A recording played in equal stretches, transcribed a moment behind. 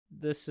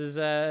this is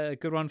a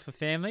good one for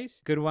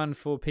families, good one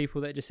for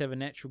people that just have a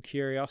natural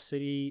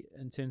curiosity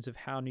in terms of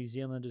how New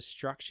Zealand is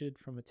structured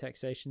from a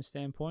taxation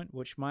standpoint,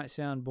 which might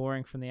sound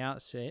boring from the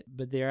outset,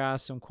 but there are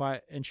some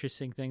quite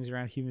interesting things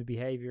around human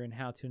behavior and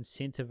how to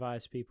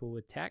incentivize people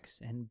with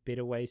tax and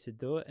better ways to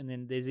do it. And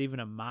then there's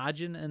even a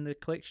margin in the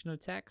collection of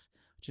tax,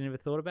 which I never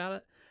thought about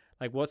it.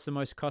 Like, what's the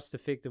most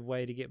cost-effective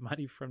way to get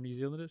money from New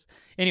Zealanders?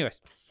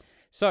 Anyways,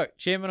 so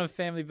Chairman of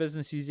Family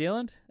Business New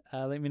Zealand,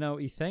 let me know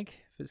what you think.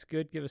 If it's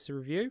good, give us a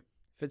review.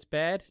 If it's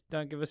bad,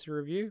 don't give us a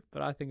review,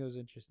 but I think it was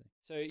interesting.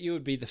 So you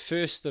would be the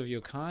first of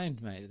your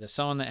kind, mate. There's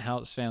someone that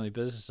helps family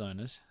business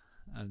owners.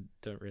 I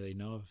don't really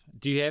know of.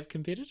 Do you have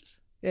competitors?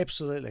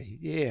 Absolutely,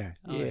 yeah.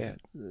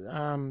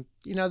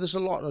 There's a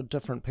lot of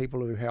different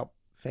people who help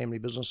family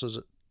businesses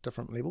at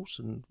different levels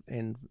and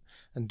in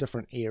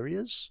different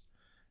areas.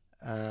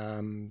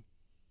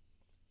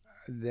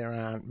 There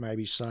aren't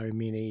maybe so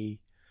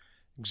many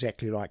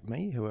exactly like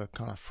me who are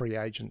kind of free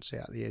agents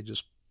out there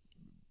just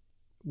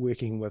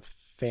working with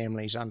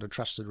families under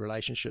trusted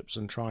relationships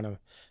and trying to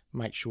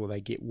make sure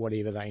they get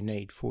whatever they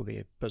need for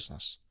their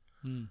business.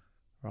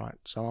 Right,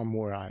 so I'm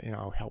more,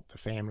 I'll help the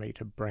family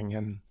to bring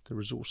in the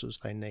resources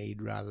they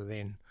need rather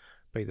than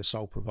be the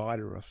sole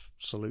provider of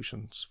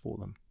solutions for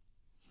them.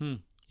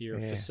 You're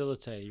a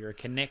facilitator, you're a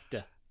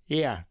connector.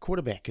 Yeah,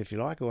 quarterback, if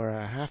you like, or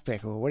a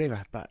halfback or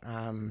whatever, but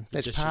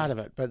that's part of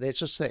it. But that's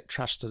just that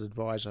trusted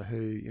advisor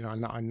who,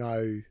 I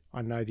know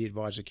the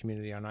advisor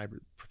community, I know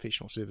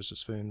professional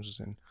services firms,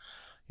 and,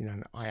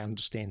 I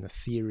understand the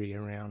theory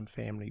around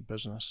family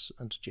business,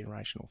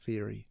 intergenerational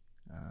theory.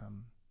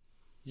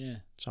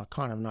 So I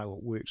kind of know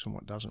what works and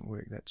what doesn't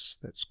work.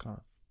 That's kind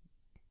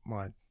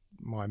of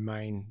my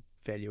main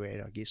value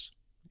add, I guess.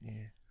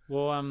 Yeah.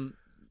 Well,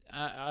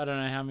 I don't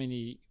know how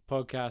many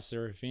podcasts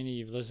or if any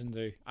you've listened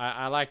to.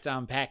 I like to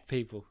unpack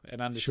people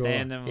and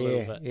understand them a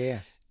little bit. Yeah.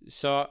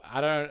 So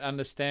I don't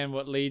understand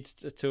what leads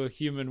to a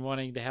human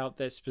wanting to help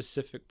that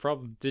specific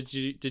problem. Did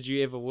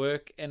you ever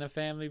work in a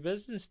family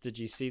business? Did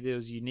you see there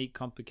was unique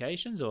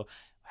complications, or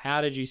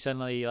how did you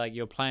suddenly, like,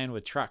 you're playing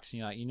with trucks and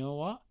you're like, you know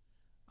what?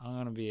 I'm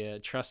going to be a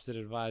trusted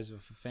advisor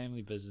for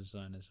family business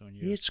owners.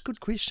 Yeah, it's a good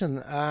question.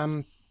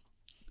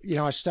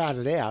 I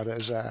started out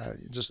as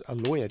just a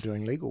lawyer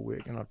doing legal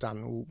work, and I've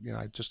done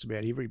just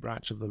about every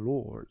branch of the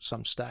law at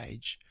some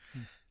stage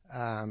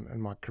in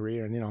my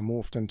career, and then I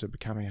morphed into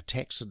becoming a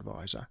tax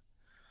advisor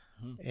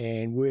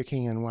and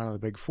working in one of the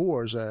big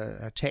four as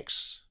a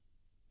tax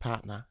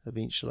partner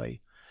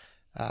eventually.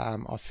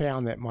 I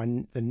found that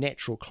the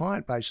natural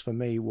client base for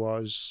me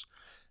was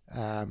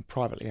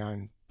privately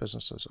owned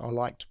businesses. I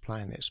like to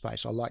play in that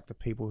space. I like the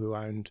people who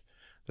owned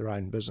their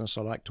own business.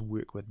 I like to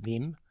work with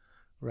them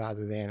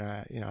rather than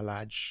a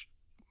large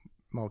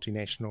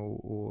multinational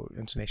or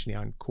internationally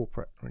owned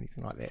corporate or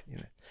anything like that.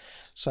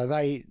 So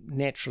they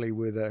naturally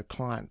were the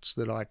clients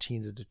that I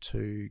tended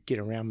to get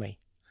around me.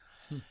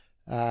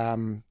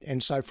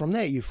 And so from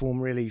that you form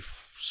really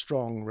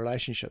strong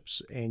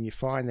relationships, and you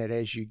find that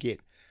as you get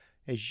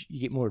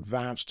more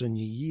advanced in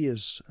your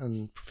years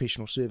in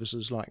professional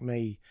services like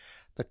me,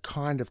 the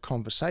kind of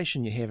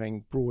conversation you're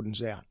having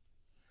broadens out,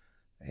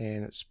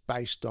 and it's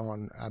based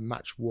on a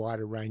much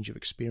wider range of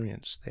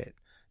experience. That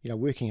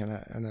working in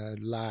a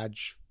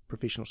large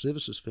professional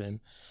services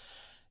firm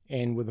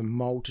and with a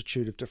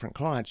multitude of different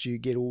clients, you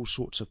get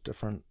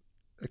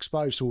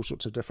exposed to all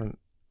sorts of different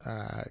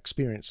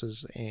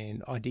experiences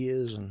and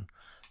ideas and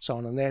so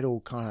on, and that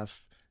all kind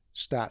of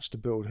starts to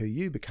build who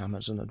you become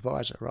as an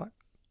advisor, right?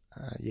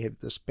 You have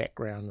this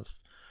background of,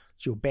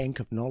 it's your bank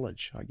of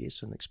knowledge, I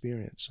guess, and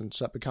experience, and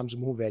so it becomes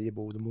more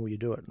valuable the more you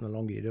do it and the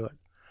longer you do it.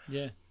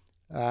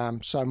 Yeah.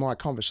 So my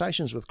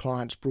conversations with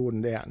clients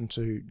broadened out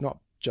into not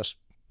just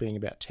being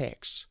about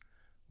tax,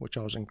 which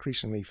I was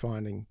increasingly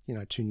finding,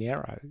 too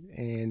narrow.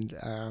 And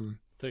I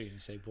thought you were going to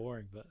say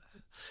boring, but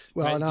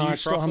well, no,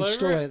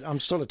 I'm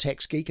still a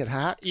tax geek at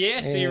heart.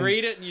 Yeah, so you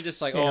read it and you're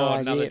just like,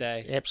 another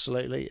day.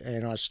 Absolutely,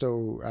 and I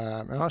still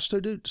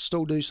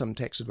do some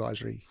tax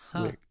advisory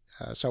work.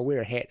 So I wear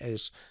a hat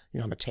as,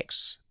 I'm a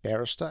tax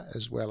barrister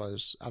as well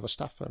as other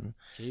stuff, and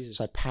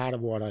so part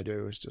of what I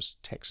do is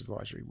just tax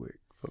advisory work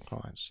for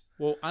clients.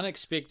 Well,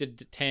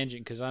 unexpected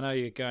tangent, because I know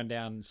you're going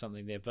down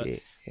something there, but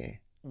yeah.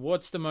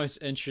 What's the most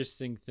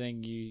interesting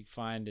thing you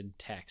find in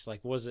tax? Like,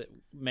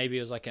 maybe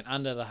it was like an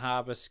under the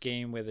harbour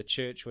scheme where the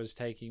church was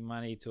taking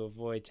money to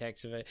avoid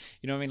tax evasion?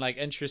 You know what I mean? Like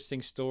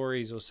interesting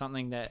stories or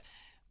something that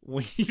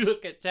when you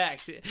look at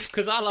tax,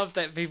 because I love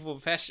that people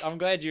fashion. I'm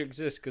glad you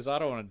exist because I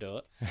don't want to do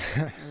it.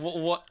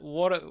 what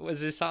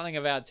was there something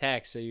about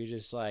tax that you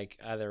just like,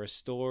 either a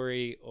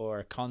story or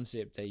a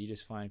concept that you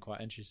just find quite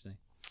interesting?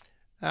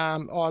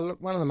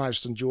 Look, one of the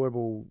most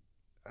enjoyable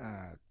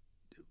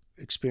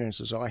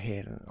experiences I've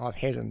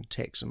had in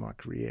tax in my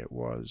career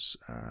was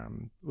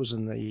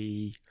in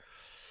the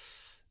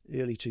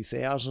early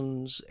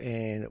 2000s,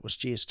 and it was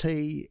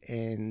GST,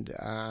 and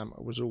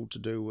it was all to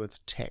do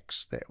with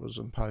tax that was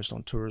imposed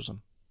on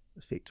tourism,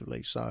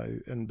 effectively. So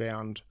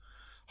inbound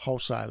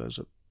wholesalers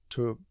of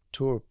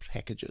tour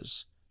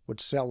packages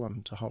would sell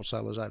them to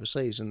wholesalers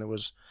overseas, and there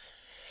was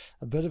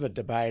a bit of a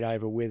debate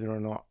over whether or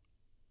not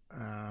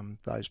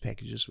those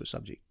packages were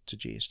subject to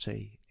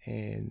GST,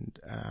 and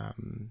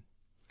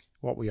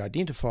what we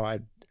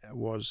identified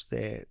was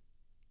that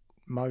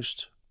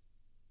most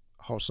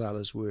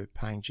wholesalers were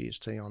paying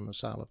GST on the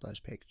sale of those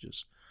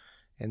packages,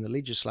 and the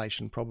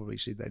legislation probably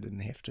said they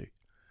didn't have to.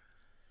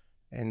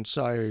 And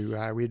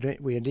so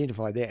we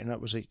identified that, and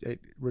it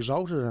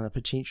resulted in a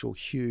potential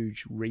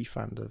huge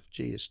refund of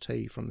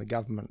GST from the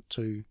government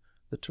to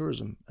the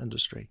tourism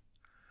industry,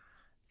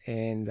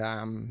 and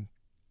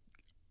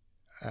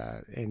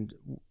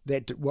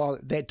that, while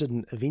that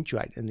didn't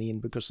eventuate in the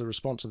end, because the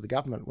response of the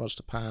government was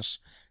to pass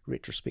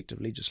retrospective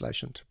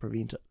legislation to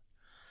prevent it.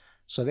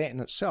 So that in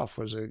itself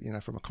was,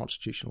 from a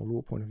constitutional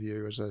law point of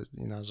view, as a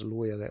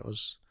lawyer, that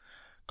was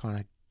kind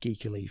of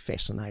geekily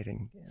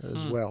fascinating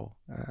as well.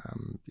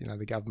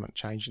 The government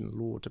changing the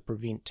law to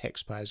prevent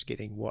taxpayers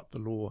getting what the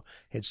law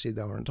had said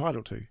they were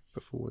entitled to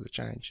before the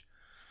change.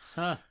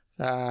 So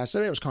that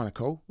was kind of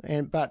cool.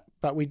 But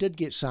we did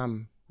get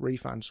some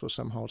refunds for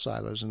some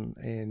wholesalers,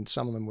 and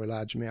some of them were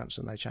large amounts,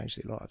 and they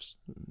changed their lives.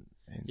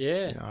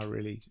 And I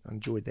really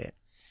enjoyed that.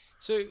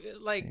 So,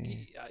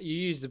 you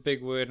used the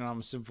big word, and I'm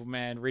a simple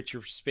man,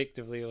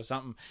 retrospectively or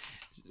something.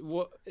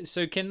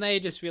 So can they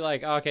just be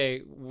like,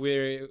 okay,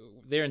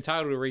 they're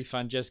entitled to a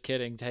refund, just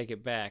kidding, take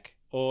it back?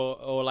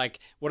 Or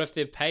what if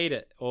they paid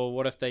it? Or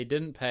what if they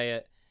didn't pay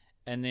it,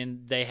 and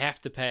then they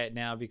have to pay it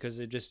now because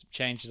they just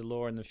changed the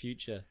law in the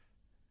future?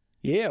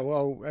 Yeah,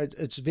 well,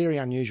 it's very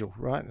unusual,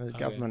 right? The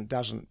government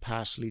doesn't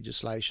pass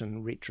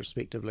legislation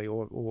retrospectively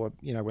or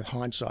with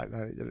hindsight.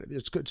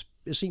 It's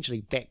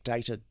essentially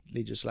backdated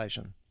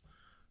legislation.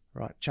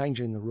 Right,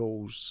 changing the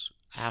rules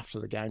after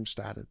the game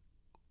started.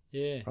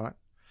 Yeah. Right.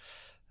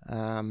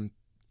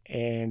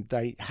 And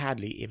they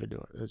hardly ever do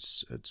it.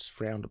 It's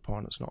frowned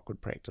upon. It's not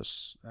good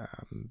practice.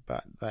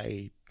 But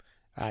they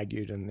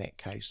argued in that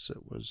case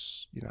it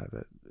was,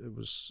 that it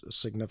was a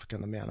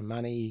significant amount of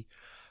money.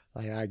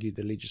 They argued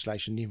the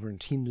legislation never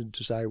intended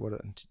to say what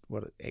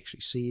it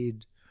actually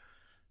said.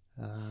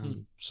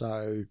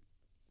 So,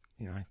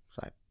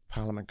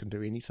 Parliament can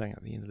do anything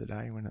at the end of the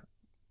day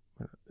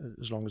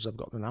as long as they've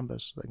got the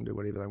numbers, they can do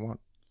whatever they want.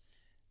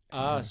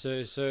 So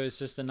it's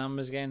just the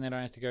numbers game. They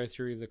don't have to go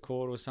through the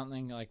court or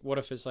something. Like, what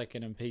if it's like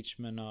an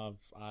impeachment of,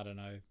 I don't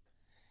know,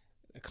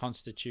 a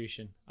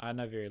constitution? I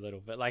know very little,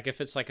 but like if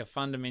it's like a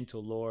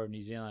fundamental law of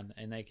New Zealand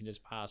and they can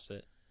just pass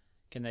it,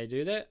 can they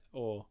do that?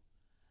 Or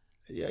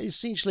yeah,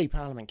 essentially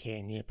Parliament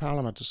can. Yeah,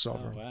 Parliament is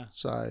sovereign. Oh, wow.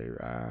 So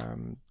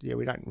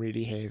we don't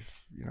really have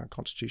a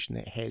constitution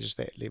that has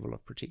that level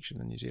of protection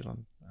in New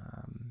Zealand.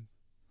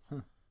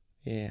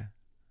 Yeah.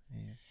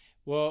 Yeah.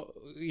 Well,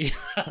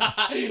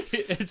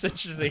 it's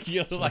interesting.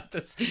 You're like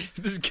this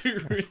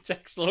guru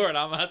tax law, and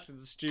I'm asking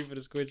the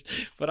stupidest question,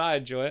 but I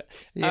enjoy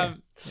it. Yeah.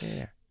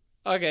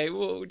 Okay,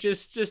 well,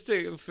 just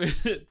to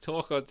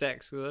talk on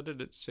tax, because I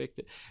didn't expect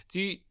it.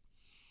 Do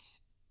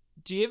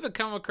you ever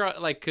come across,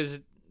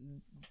 because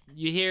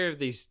you hear of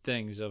these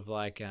things of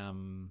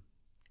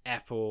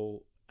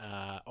Apple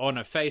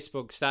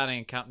Facebook starting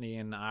a company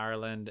in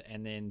Ireland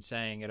and then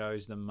saying it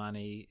owes them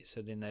money,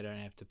 so then they don't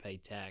have to pay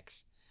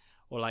tax.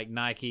 Or like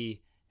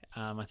Nike,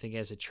 I think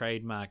has a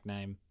trademark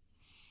name.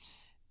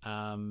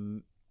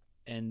 And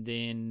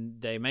then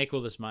they make all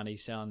this money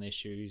selling their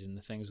shoes and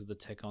the things with the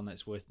tick on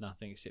that's worth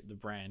nothing except the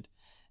brand,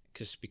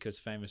 because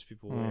famous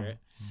people wear it.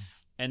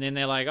 And then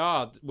they're like,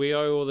 oh, we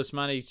owe all this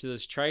money to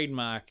this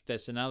trademark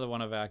that's another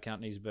one of our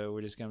companies, but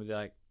we're just going to be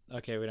like,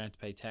 okay, we don't have to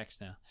pay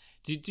tax now.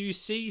 Do you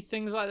see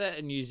things like that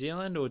in New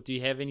Zealand, or do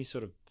you have any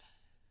sort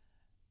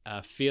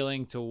of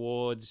feeling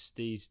towards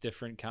these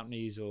different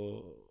companies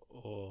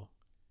or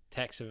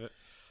tax of it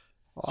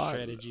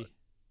strategy?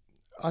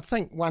 I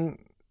think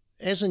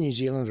as a New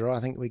Zealander,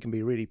 I think we can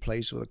be really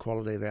pleased with the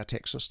quality of our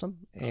tax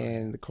system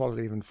and the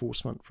quality of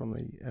enforcement from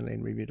the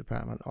Inland Revenue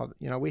Department.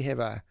 We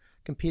have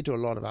compared to a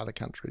lot of other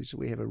countries,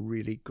 we have a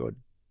really good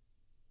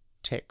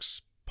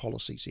tax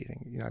policy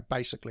setting.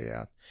 Basically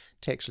our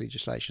tax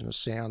legislation is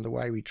sound. The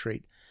way we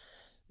treat,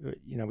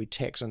 we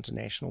tax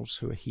internationals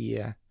who are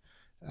here,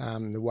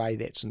 the way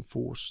that's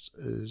enforced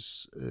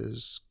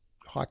is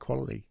high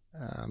quality.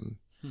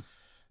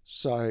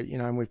 So,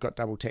 and we've got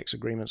double tax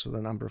agreements with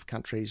a number of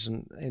countries.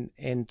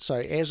 And so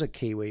as a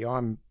Kiwi,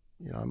 I'm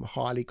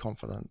highly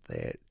confident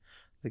that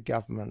the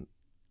government,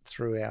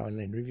 through our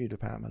Inland Revenue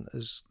Department,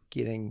 is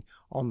getting,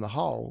 on the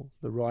whole,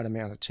 the right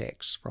amount of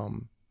tax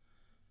from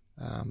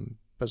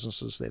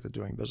businesses that are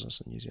doing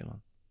business in New Zealand.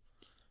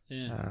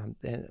 Yeah.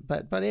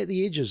 But at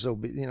the edges, there'll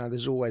be,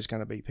 there's always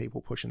going to be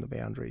people pushing the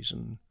boundaries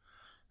and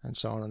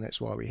so on, and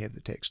that's why we have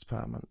the tax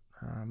department.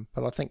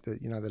 But I think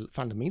that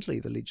fundamentally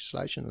the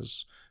legislation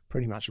is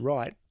pretty much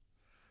right.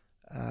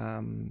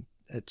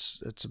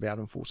 It's about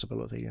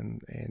enforceability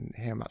and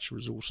how much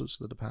resources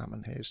the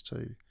department has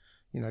to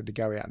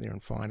go out there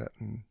and find it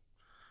and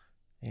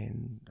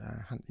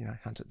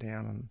hunt it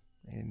down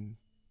and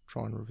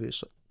try and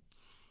reverse it.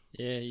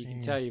 Yeah, you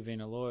can tell you've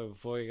been a lawyer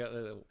before.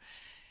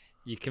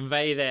 You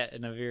convey that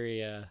in a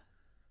very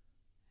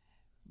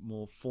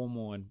more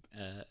formal and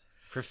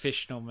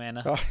professional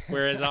manner,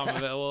 whereas I'm a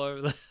bit all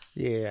over the...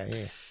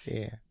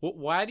 Yeah.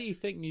 Why do you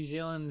think New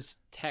Zealand's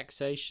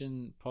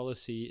taxation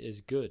policy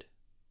is good,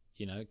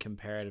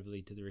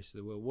 comparatively to the rest of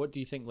the world? What do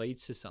you think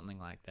leads to something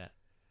like that?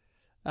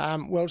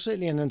 Well,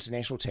 certainly in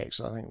international tax,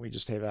 I think we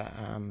just have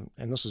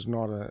and this is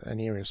not an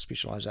area of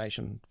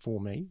specialisation for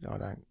me. I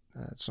don't.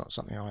 It's not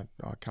something I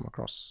come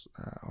across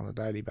on a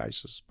daily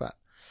basis, but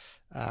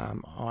I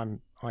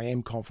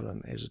am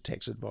confident as a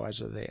tax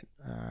advisor that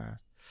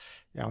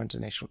our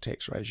international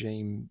tax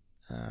regime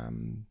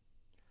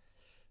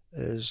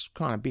is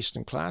kind of best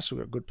in class.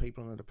 We've got good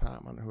people in the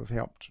department who have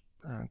helped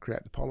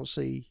create the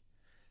policy.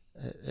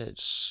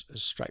 It's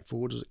as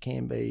straightforward as it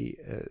can be.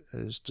 It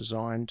is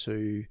designed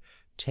to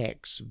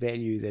tax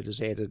value that is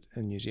added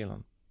in New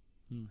Zealand,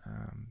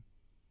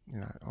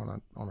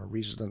 on a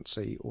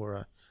residency or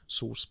a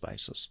source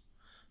basis.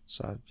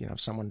 So, if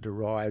someone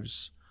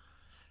derives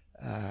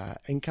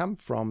income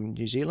from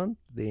New Zealand,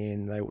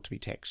 then they ought to be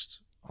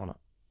taxed on it,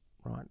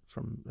 right?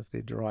 If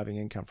they're deriving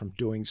income from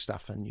doing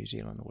stuff in New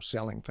Zealand or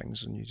selling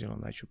things in New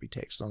Zealand, they should be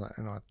taxed on it.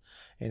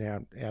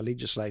 And our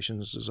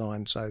legislation is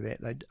designed so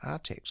that they are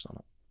taxed on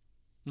it.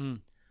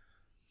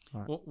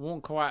 Right.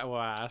 Won't quite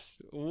ask.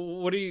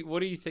 What do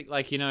you think?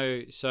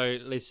 So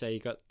let's say you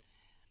got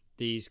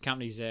these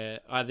companies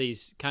that are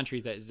these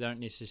countries that don't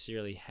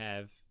necessarily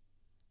have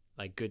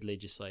good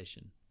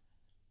legislation,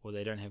 or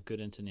they don't have good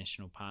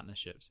international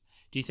partnerships.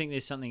 Do you think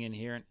there's something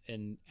inherent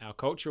in our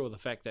culture, or the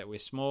fact that we're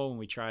small and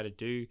we try to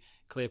do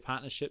clear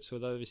partnerships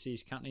with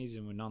overseas companies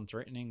and we're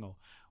non-threatening, or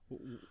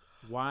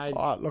why?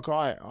 Look,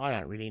 I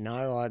don't really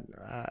know.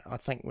 I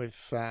think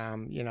we've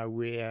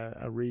we're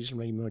a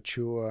reasonably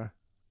mature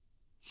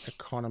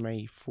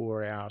economy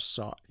for our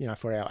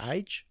for our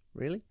age,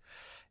 really,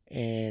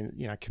 and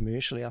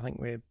commercially I think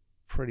we're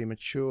pretty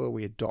mature.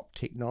 We adopt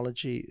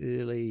technology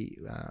early.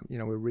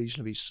 We're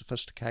reasonably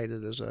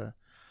sophisticated as a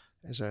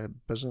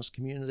business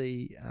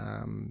community,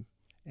 and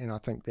I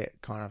think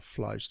that kind of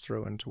flows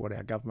through into what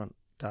our government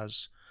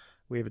does.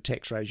 We have a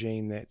tax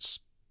regime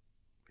that's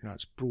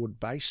it's broad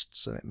based,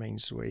 so that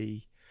means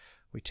we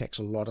tax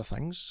a lot of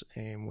things,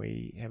 and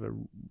we have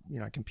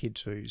compared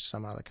to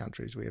some other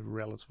countries, we have a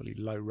relatively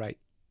low rate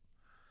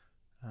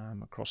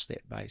across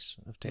that base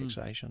of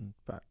taxation.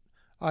 But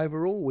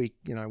overall, we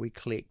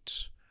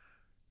collect.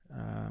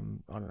 I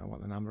don't know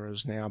what the number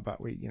is now, but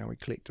we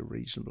collect a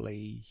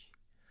reasonably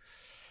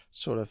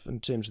sort of, in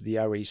terms of the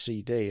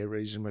OECD, a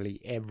reasonably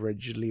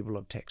average level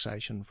of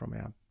taxation from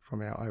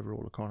our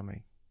overall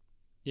economy.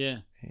 Yeah.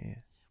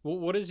 Well,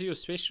 what is your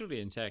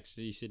specialty in tax?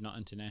 You said not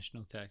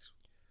international tax.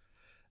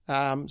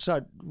 So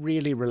it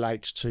really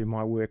relates to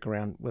my work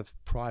around with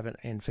private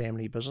and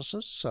family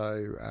businesses.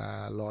 So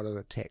a lot of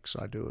the tax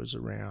I do is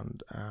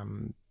around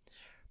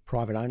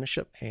private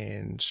ownership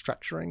and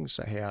structuring.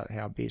 So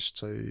how best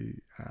to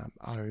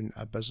own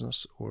a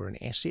business or an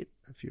asset.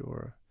 If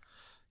you're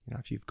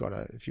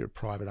a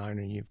private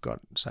owner and you've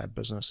got, say, a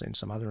business and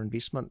some other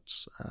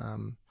investments,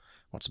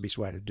 what's the best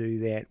way to do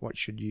that? What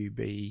should you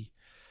be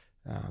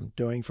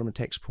doing from a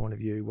tax point of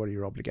view? What are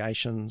your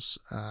obligations?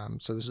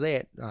 So there's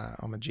that.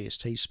 I'm a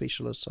GST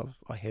specialist.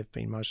 I have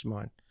been most of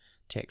my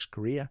tax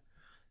career,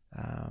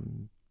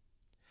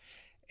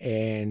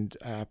 and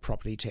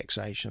property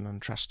taxation and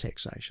trust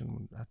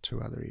taxation are two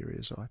other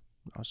areas I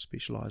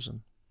specialise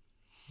in.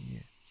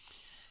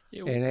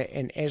 Yeah.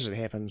 And as it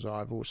happens,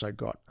 I've also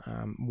got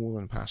more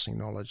than passing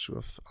knowledge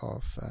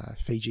of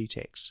Fiji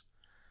tax,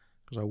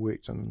 because I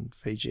worked in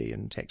Fiji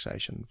in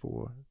taxation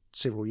for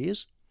several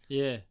years.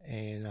 Yeah.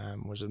 And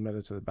was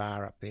admitted to the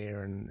bar up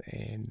there, and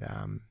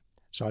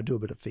so I do a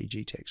bit of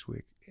Fiji tax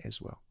work as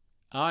well.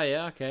 Oh,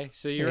 yeah, okay.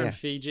 So you're in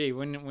Fiji.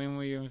 When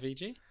were you in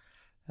Fiji?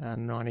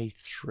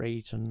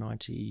 93 to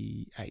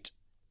 98.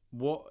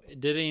 What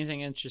did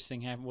anything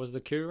interesting happen? Was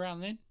the coup around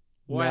then?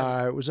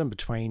 No, it was in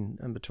between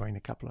a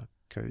couple of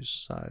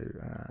coups, so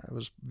it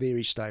was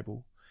very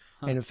stable.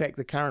 And in fact,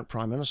 the current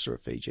Prime Minister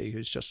of Fiji,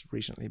 who's just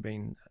recently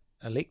been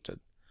elected,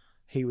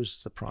 he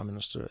was the Prime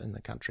Minister in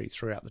the country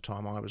throughout the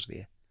time I was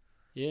there.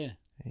 Yeah.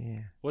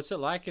 What's it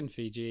like in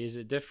Fiji? Is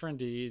it different?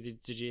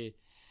 Did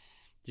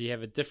you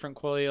have a different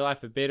quality of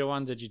life, a better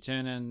one? Did you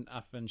turn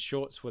up in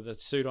shorts with a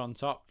suit on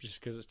top just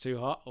because it's too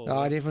hot? Or? No,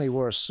 I definitely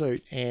wore a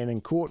suit, and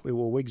in court we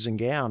wore wigs and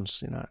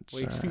gowns.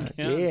 Wigs and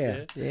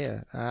gowns.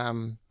 Yeah.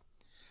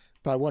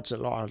 But what's it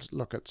like?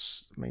 Look,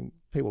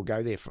 people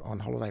go there on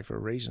holiday for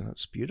a reason.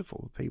 It's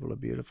beautiful. The people are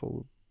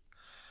beautiful.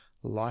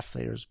 Life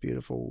there is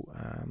beautiful.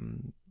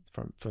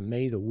 For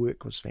me, the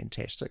work was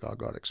fantastic. I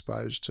got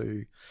exposed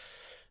to,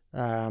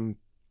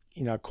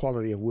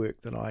 quality of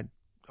work that I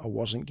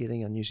wasn't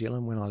getting in New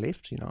Zealand when I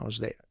left. It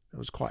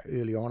was quite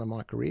early on in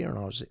my career, and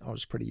I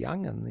was pretty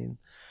young, and then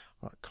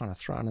I kind of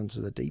thrown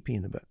into the deep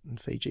end a bit in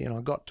Fiji, and I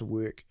got to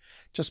work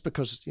just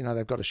because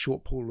they've got a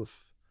short pool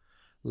of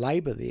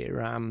labour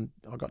there.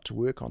 I got to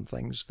work on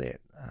things that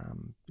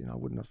I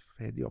wouldn't have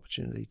had the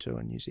opportunity to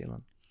in New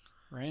Zealand.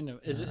 Random.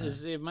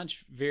 Is there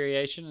much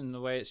variation in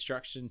the way it's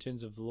structured in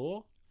terms of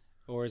law?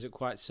 Or is it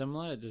quite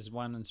similar? Does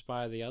one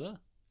inspire the other?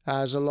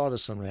 There's a lot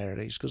of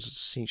similarities because it's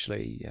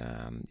essentially,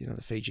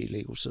 the Fiji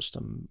legal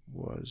system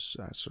was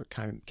sort of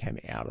came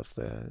out of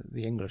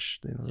the English,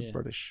 the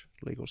British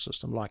legal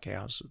system, like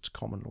ours. It's a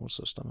common law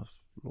system of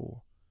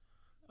law.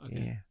 Okay.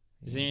 Yeah.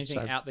 Is there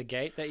anything out the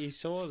gate that you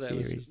saw that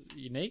was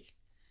unique?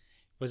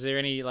 Was there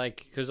any,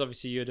 because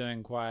obviously you're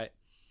doing quite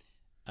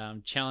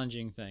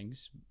challenging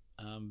things,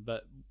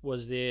 but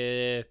was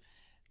there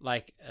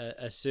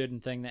a certain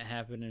thing that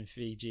happened in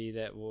Fiji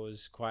that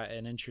was quite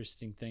an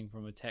interesting thing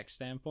from a tax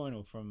standpoint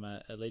or from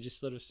a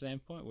legislative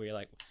standpoint, where you're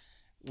like,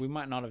 we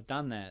might not have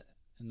done that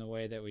in the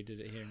way that we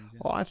did it here in New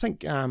Zealand? Well, I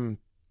think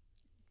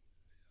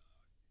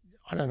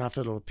I don't know if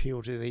it'll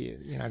appeal to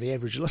the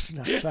average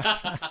listener, but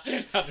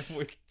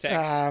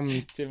tax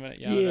 2-minute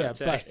yeah.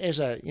 But as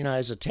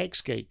a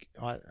tax geek,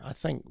 I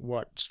think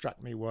what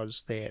struck me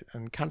was that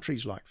in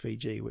countries like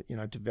Fiji,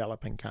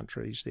 developing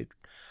countries,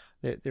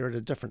 they're at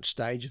a different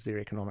stage of their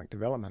economic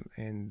development,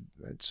 and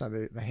so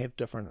they have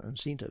different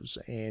incentives,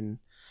 and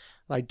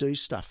they do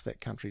stuff that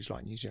countries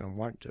like New Zealand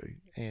won't do,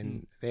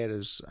 and that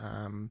is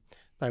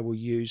they will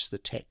use the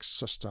tax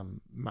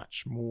system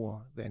much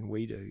more than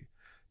we do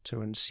to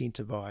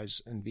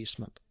incentivize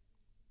investment,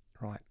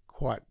 right?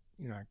 Quite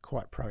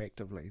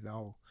proactively.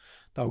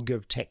 They'll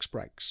give tax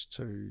breaks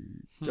to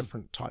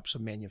different types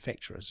of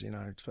manufacturers.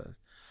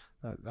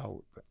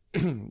 They'll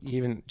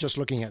even just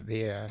looking at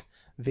their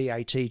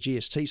VAT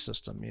GST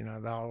system.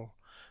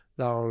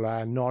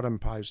 They'll not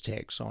impose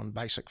tax on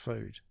basic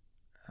food,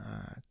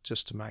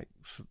 just to make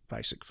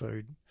basic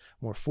food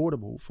more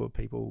affordable for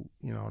people,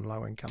 on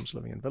low incomes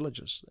living in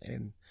villages.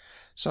 And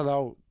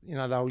so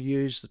they'll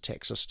use the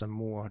tax system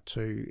more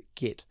to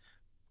get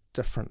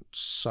different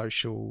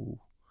social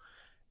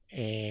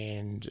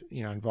and,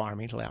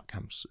 environmental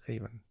outcomes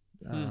even,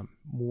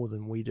 more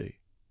than we do.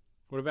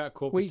 What about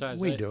corporatisation?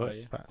 We do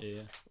it, but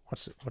yeah.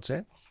 What's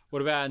that?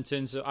 What about in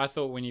terms of, I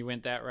thought when you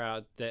went that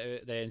route,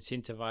 that they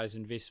incentivise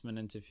investment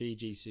into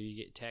Fiji so you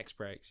get tax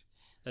breaks.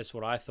 That's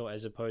what I thought,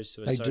 as opposed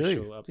to a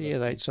social uplift.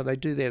 Yeah, so they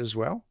do that as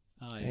well,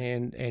 oh, yeah.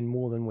 and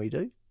more than we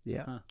do.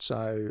 Yeah. Huh.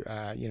 So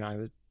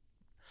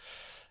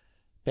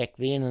back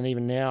then and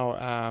even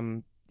now,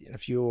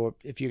 if you're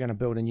going to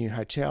build a new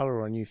hotel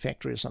or a new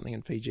factory or something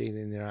in Fiji,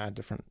 then there are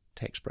different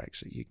tax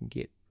breaks that you can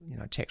get.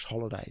 Tax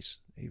holidays,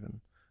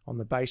 even on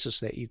the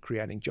basis that you're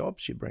creating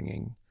jobs, you're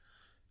bringing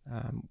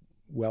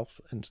wealth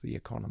into the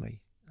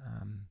economy.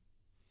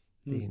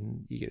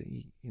 Then you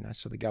get,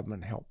 so the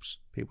government helps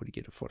people to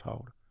get a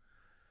foothold.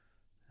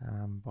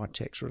 By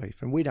tax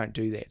relief, and we don't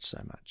do that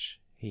so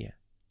much here.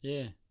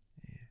 Yeah.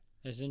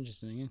 That's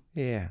interesting.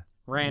 Yeah,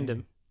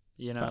 random.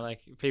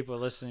 People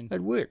listening.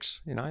 It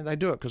works. They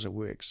do it because it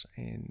works,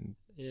 and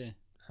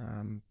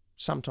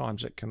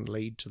sometimes it can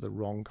lead to the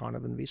wrong kind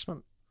of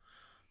investment.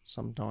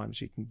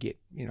 Sometimes you can get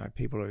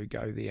people who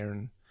go there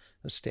and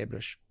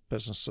establish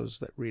businesses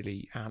that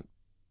really aren't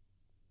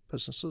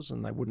businesses,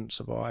 and they wouldn't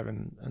survive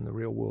in the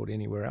real world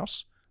anywhere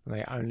else, and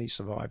they only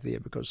survive there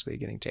because they're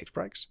getting tax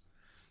breaks.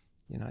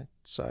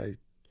 So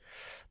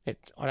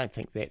I don't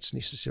think that's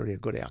necessarily a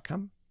good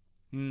outcome,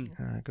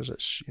 because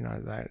it's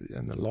they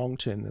in the long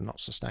term they're not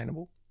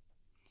sustainable.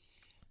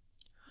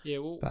 Yeah,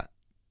 well,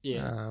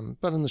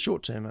 but in the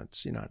short term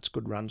it's it's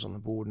good runs on the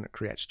board and it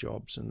creates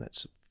jobs, and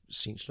that's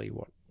essentially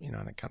what in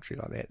a country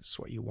like that, it's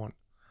what you want.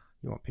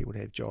 You want people to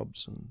have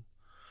jobs and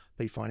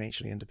be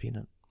financially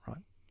independent,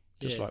 right?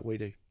 Just like we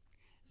do.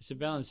 It's a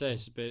balance,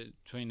 it's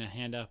between a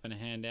hand up and a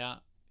hand out.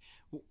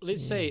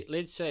 Let's say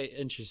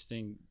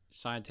interesting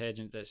side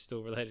tangent that's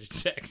still related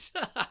to tax.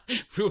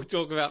 We'll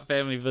talk about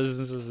family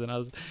businesses and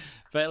others,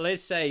 but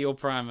let's say you're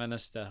Prime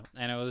Minister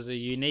and it was a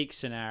unique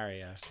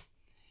scenario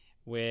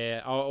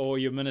where, or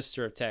your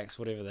Minister of Tax,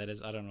 whatever that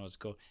is, I don't know what it's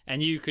called,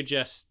 and you could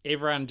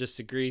everyone just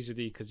agrees with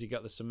you because you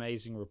got this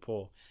amazing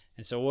rapport,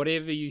 and so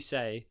whatever you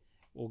say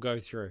will go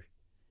through.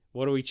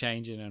 What are we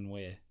changing and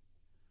where?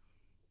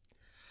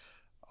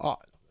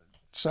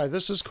 So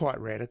this is quite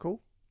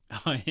radical.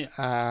 Oh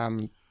yeah.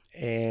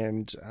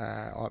 And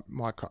a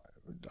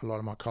lot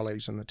of my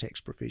colleagues in the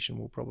tax profession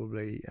will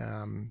probably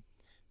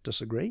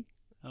disagree.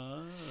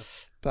 Oh.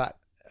 But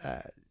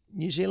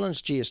New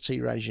Zealand's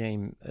GST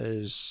regime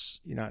is,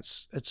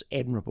 it's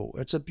admirable.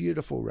 It's a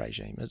beautiful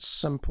regime. It's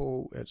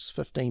simple. It's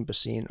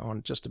 15%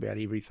 on just about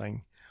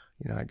everything.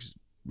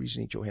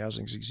 Residential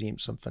housing is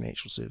exempt. Some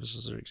financial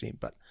services are exempt.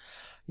 But,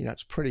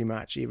 it's pretty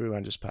much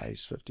everyone just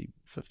pays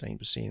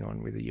 15%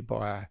 on whether you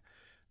buy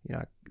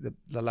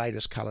the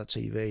latest colour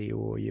TV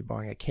or you're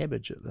buying a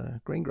cabbage at the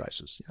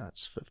greengrocers.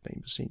 It's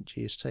 15%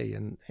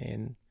 GST,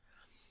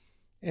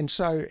 and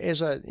so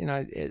as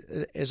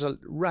a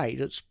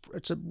rate,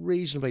 it's a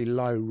reasonably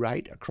low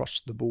rate across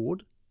the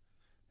board,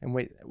 and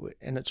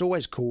it's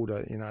always called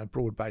a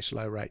broad-based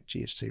low rate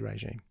GST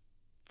regime.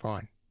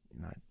 Fine,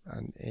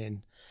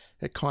 and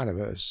it kind of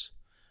is.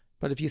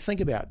 But if you think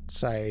about,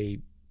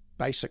 say,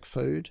 basic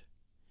food,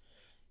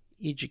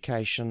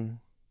 education,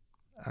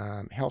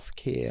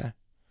 healthcare,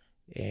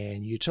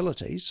 and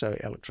utilities, so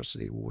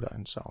electricity, water,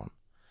 and so on,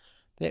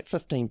 that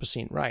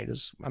 15% rate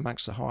is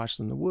amongst the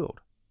highest in the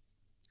world,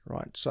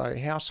 right? So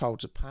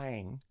households are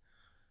paying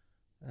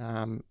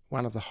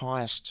one of the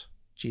highest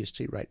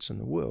GST rates in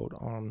the world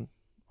on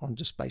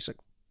just basic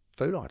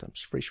food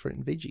items, fresh fruit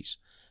and veggies.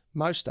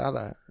 Most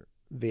other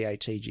VAT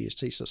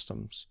GST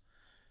systems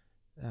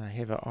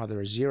have either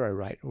a zero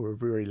rate or a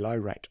very low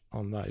rate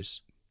on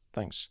those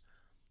things.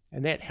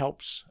 And that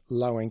helps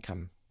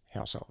low-income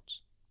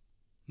households,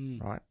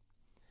 right?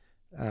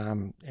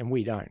 And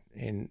we don't.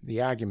 And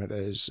the argument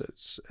is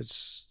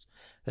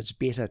it's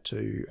better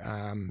to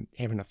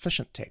have an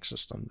efficient tax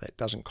system that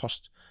doesn't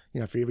cost,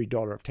 for every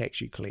dollar of tax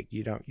you collect,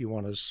 you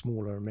want as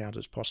small an amount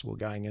as possible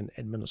going in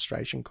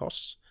administration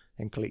costs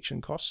and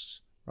collection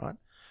costs, right?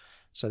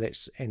 So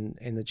that's and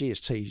the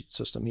GST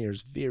system here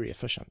is very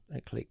efficient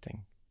at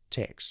collecting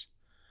tax.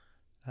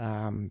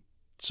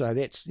 So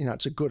that's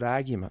it's a good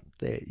argument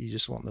that you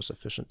just want this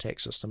efficient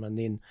tax system, and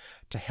then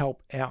to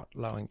help out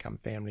low income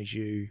families,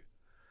 you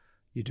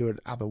do it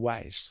other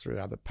ways through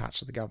other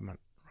parts of the government,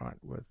 right?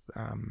 With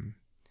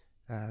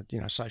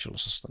social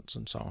assistance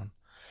and so on.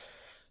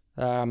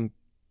 And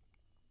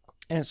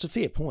it's a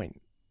fair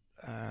point,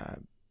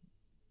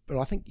 but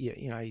I think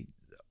I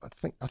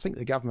think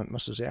the government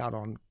misses out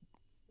on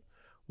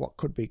what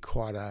could be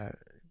quite a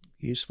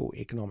useful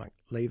economic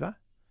lever.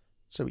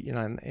 So,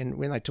 and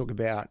when they talk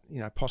about,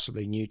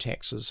 possibly new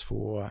taxes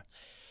for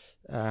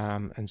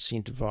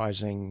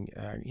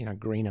incentivising,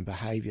 greener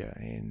behaviour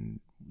and,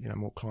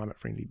 more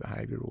climate-friendly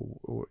behaviour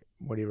or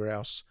whatever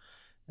else,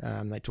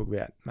 they talk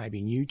about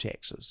maybe new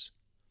taxes.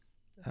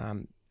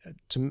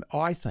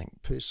 I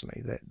think,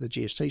 personally, that the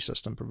GST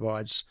system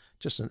provides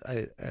just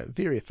a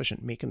very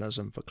efficient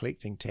mechanism for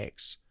collecting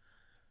tax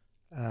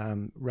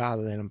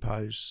rather than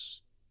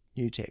impose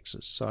new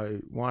taxes.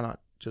 So why not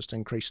just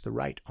increase the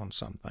rate on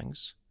some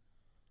things,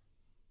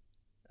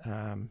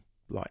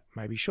 like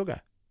maybe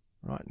sugar,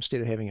 right?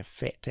 Instead of having a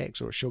fat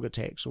tax or a sugar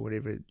tax or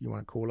whatever you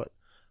want to call it,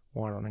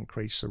 why not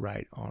increase the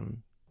rate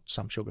on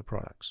some sugar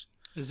products?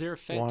 Is there a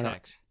fat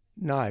tax?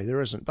 No,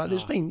 there isn't. But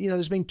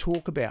there's been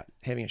talk about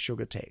having a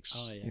sugar tax,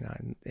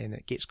 and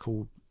it gets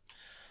called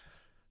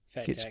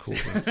fat tax.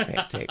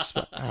 Fat tax.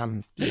 But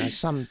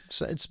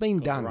so it's been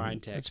done. Ryan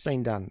tax. It's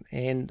been done,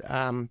 and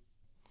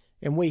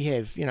we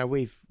have,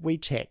 we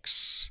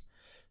tax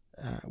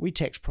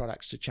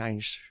products to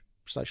change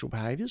social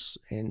behaviours,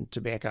 and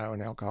tobacco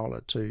and alcohol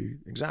are two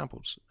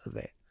examples of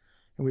that.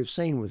 And we've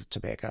seen with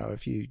tobacco,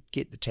 if you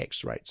get the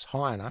tax rates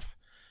high enough,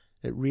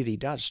 it really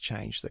does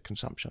change the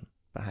consumption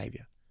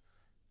behaviour,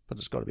 but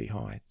it's got to be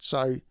high.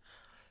 So,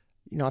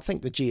 I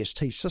think the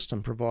GST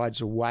system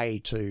provides a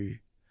way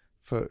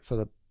for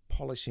the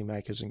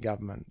policymakers in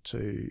government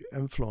to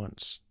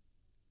influence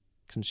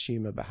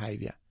consumer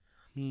behaviour.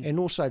 And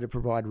also to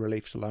provide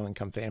relief to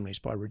low-income families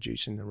by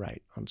reducing the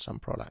rate on some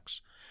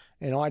products.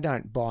 And I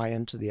don't buy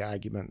into the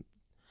argument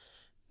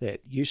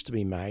that used to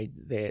be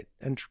made that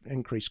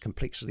increased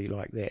complexity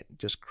like that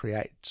just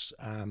creates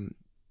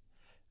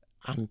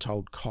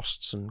untold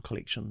costs and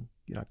collection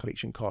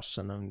costs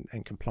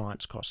and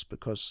compliance costs,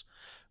 because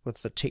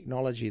with the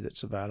technology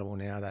that's available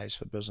nowadays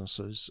for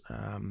businesses,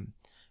 a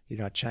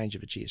change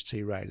of a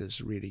GST rate is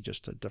really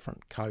just a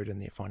different code in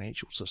their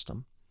financial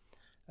system.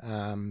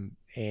 So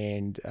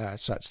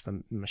it's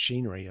the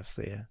machinery of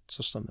their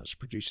system that's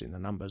producing the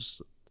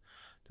numbers.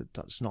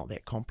 It's not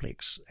that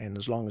complex, and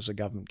as long as the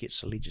government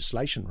gets the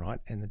legislation right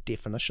and the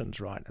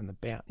definitions right and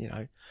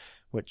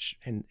which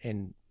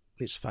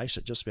let's face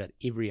it, just about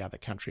every other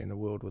country in the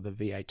world with a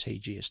VAT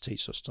GST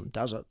system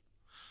does it.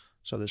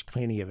 So there's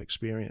plenty of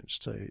experience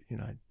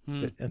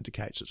that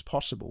indicates it's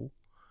possible.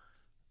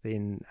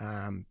 Then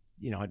I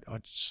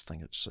just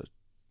think it's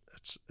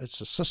a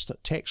system,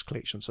 tax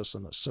collection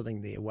system that's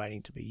sitting there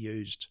waiting to be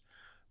used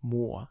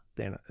more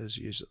than it is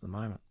used at the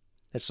moment.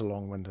 That's a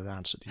long-winded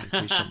answer to your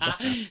question.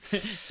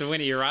 So when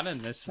are you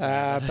running this?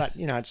 But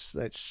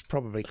it's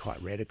probably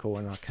quite radical,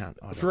 and I don't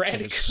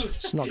think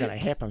it's not going to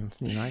happen.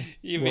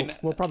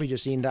 We'll probably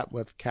just end up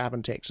with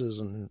carbon taxes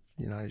and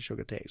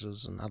sugar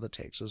taxes and other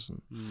taxes,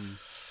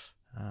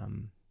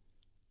 and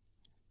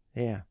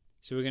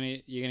So you're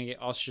gonna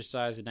get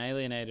ostracised and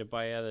alienated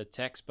by your other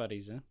tax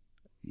buddies, huh?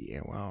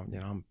 Yeah, well,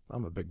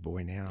 I'm a big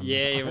boy now.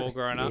 You've all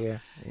grown up. Yeah.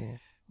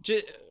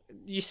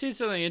 You said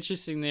something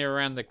interesting there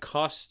around the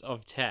cost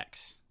of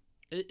tax.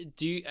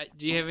 Do you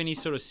have any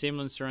sort of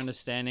semblance or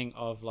understanding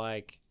of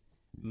like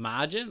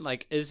margin?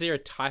 Like, is there a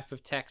type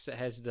of tax that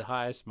has the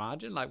highest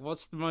margin? Like,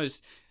 what's the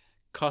most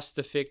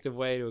cost-effective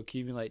way to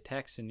accumulate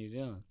tax in New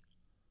Zealand?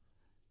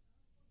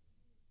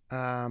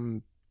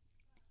 The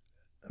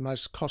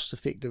most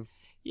cost-effective.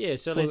 Yeah,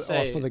 so let's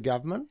say for the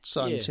government.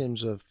 So in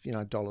terms of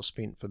dollar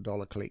spent for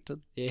dollar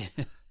collected. Yeah.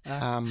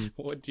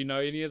 What, do you know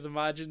any of the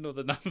margin or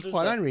the numbers? Well,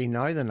 I don't really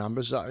know the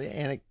numbers.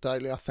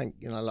 Anecdotally, I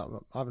think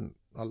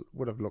I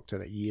would have looked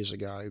at it years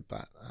ago,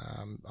 but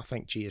I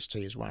think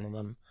GST is one of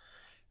them,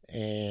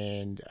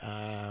 and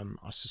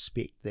I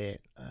suspect that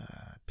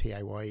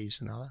PAYE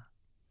is another.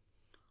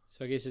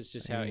 So I guess it's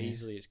just how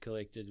easily it's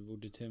collected will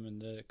determine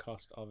the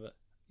cost of it.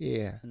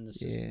 Yeah, and the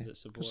systems that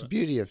support it. The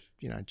beauty of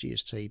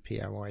GST,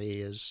 PAYE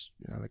is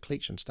the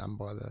collection's done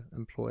by the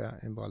employer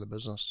and by the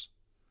business.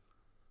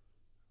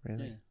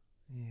 Really.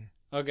 Yeah.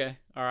 Okay.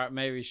 All right.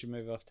 Maybe we should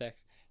move off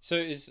tax.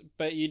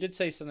 But you did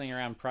say something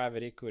around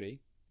private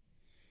equity.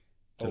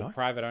 Did Or I?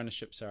 private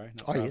ownership, sorry.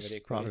 Not Oh, private yes,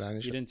 equity. private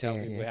ownership. You didn't tell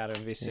people how to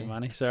invest their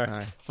money. No.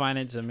 Sorry.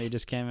 Finance and me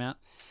just came out.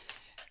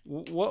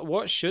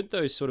 What should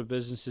those sort of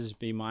businesses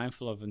be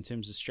mindful of in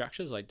terms of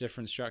structures, like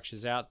different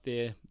structures out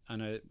there? I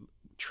know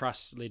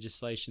trust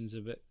legislation's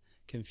a bit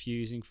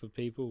confusing for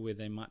people where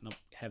they might not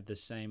have the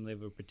same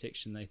level of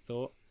protection they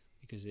thought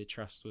because their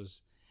trust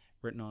was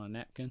written on a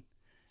napkin.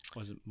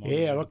 Wasn't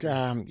look,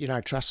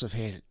 trusts have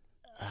had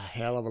a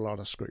hell of a lot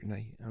of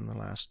scrutiny in the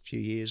last few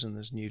years, and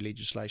there's new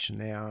legislation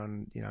now,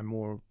 and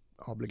more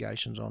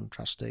obligations on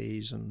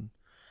trustees, and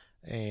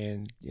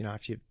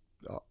if you,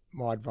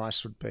 my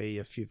advice would be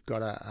if you've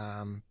got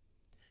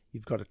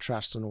a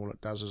trust and all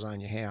it does is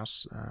own your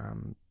house,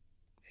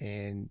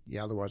 and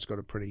you otherwise got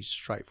a pretty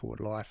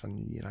straightforward life,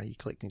 and you're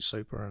collecting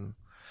super and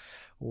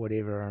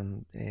whatever,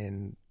 and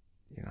then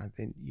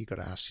you got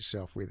to ask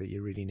yourself whether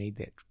you really need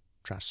that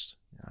trust.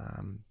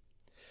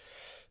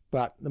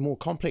 But the more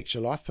complex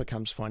your life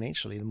becomes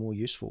financially, the more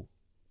useful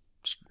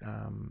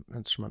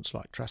instruments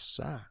like trusts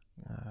are.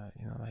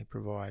 They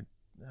provide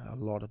a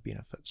lot of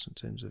benefits in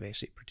terms of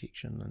asset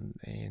protection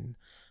and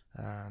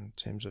in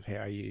terms of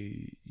how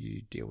you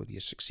deal with your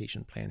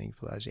succession planning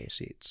for those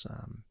assets.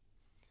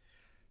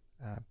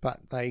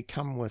 But they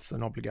come with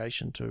an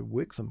obligation to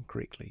work them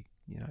correctly,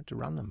 to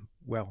run them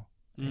well.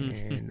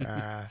 And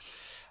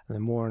the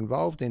more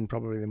involved, then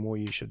probably the more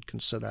you should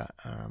consider,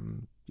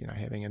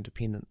 having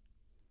independent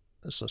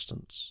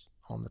assistance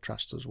on the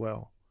trust as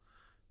well.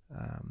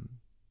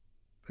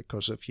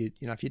 Because if you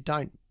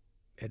don't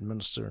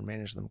administer and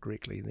manage them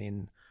correctly,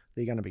 then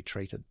they're going to be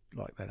treated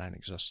like they don't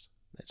exist.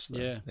 That's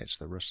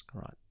the risk,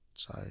 right?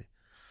 So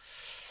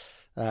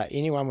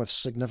anyone with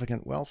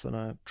significant wealth in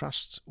a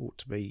trust ought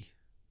to be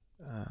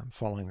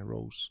following the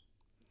rules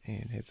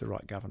and have the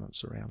right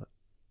governance around it.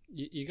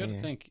 You got to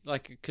think,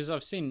 because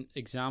I've seen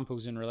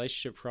examples in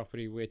relationship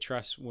property where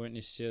trusts weren't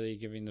necessarily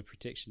giving the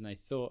protection they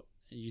thought.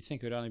 You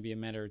think it would only be a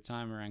matter of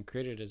time around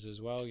creditors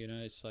as well.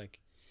 It's like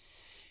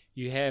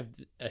you have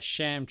a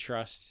sham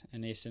trust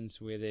in essence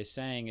where they're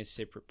saying it's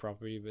separate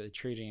property, but they're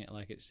treating it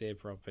like it's their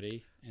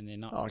property, and they're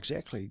not. Oh,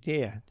 exactly.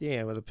 Yeah.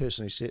 Well, the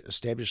person who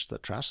established the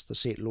trust, the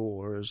set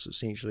law, is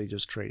essentially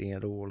just treating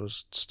it all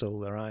as still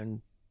their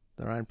own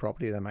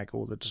property. They make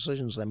all the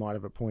decisions. They might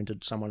have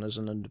appointed someone as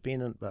an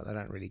independent, but they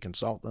don't really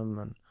consult them,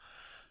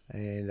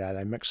 and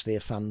they mix their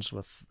funds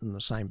in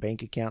the same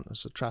bank account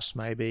as the trust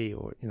maybe,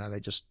 or they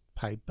just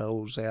pay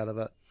bills out of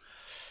it.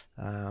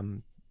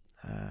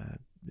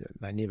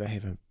 They never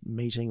have a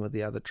meeting with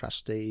the other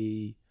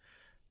trustee.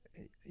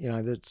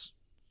 That's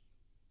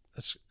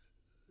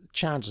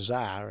chances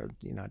are,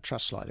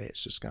 trusts like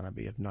that's just going to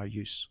be of no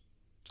use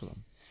to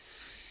them.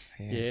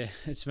 Yeah,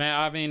 it's.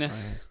 I mean,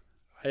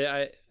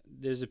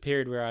 there's a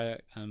period where I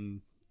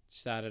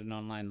started an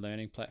online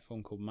learning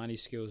platform called Money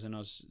Skills, and I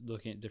was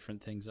looking at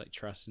different things like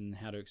trust and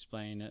how to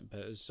explain it, but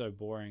it was so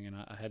boring, and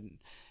I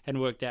hadn't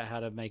worked out how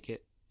to make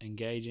it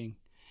engaging.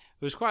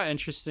 It was quite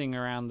interesting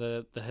around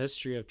the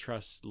history of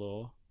trust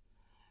law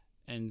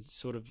and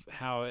sort of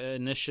how it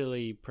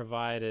initially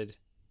provided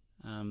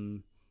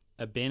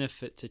a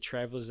benefit to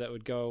travellers that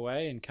would go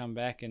away and come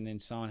back, and then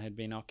someone had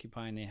been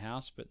occupying their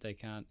house, but they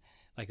can't,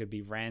 it would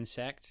be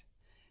ransacked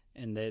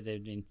and they've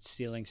been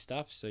stealing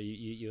stuff, so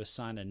you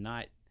assign a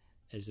knight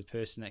as the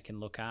person that can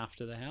look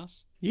after the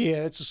house. Yeah,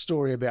 it's a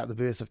story about the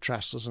birth of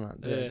trust,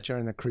 isn't it?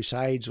 During the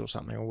Crusades or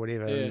something or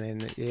whatever, and then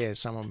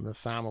the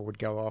farmer would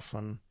go off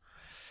and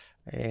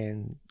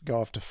go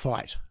off to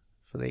fight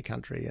for their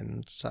country,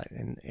 and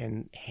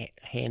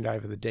hand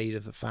over the deed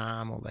of the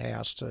farm or the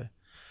house to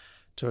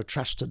a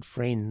trusted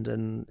friend,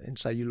 and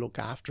say, you look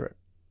after it,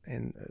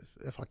 and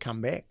if I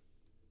come back,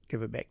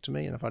 give it back to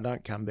me, and if I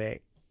don't come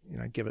back,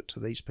 give it to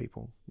these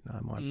people,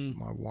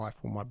 my wife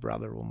or my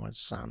brother or my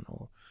son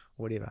or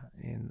whatever.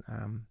 And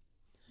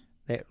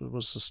that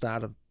was the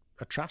start of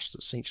a trust.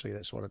 Essentially,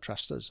 that's what a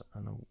trust is,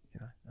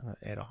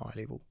 at a high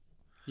level.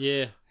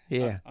 Yeah.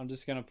 Yeah. I'm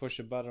just going to push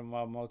a button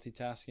while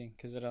multitasking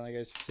because it only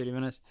goes for 30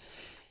 minutes.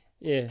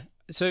 Yeah.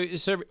 So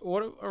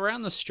what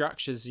around the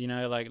structures,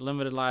 like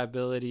limited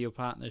liability or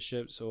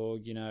partnerships, or,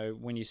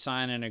 when you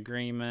sign an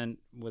agreement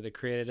with a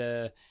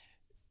creditor,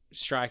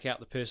 strike out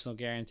the personal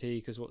guarantee,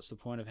 because what's the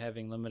point of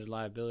having limited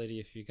liability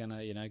if you're going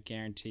to,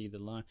 guarantee the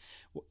loan?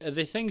 Are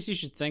there things you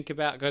should think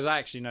about? Because I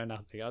actually know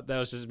nothing. That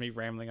was just me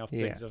rambling off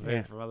things I've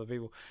heard from other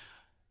people.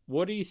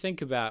 What do you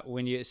think about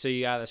when you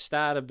either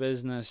start a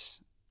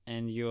business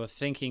and you're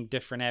thinking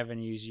different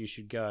avenues you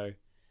should go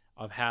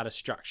of how to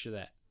structure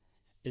that?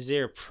 Is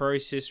there a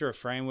process or a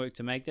framework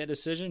to make that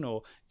decision,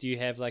 or do you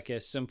have a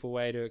simple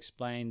way to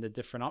explain the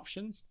different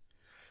options?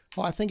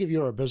 Well, I think if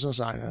you're a business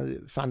owner,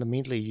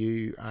 fundamentally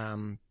your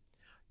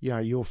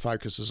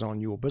focus is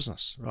on your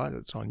business, right?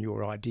 It's on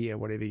your idea,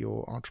 whatever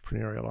your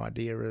entrepreneurial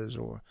idea is,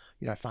 or,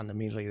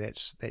 fundamentally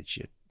that's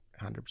your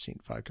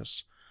 100%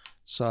 focus.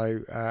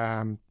 So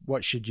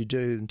what should you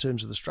do in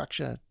terms of the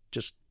structure?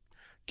 Just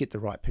get the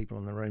right people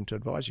in the room to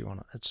advise you on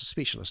it. It's a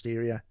specialist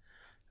area.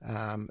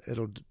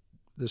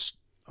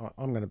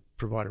 I'm going to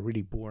provide a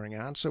really boring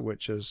answer,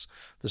 which is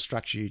the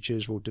structure you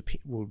choose will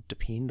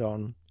depend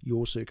on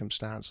your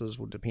circumstances,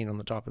 will depend on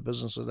the type of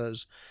business it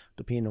is,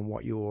 depend on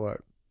what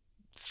your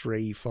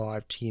 3,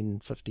 5, 10,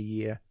 50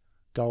 year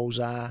goals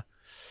are.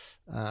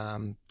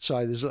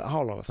 So there's a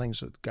whole lot of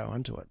things that go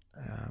into it,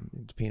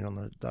 depending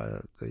on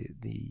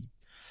the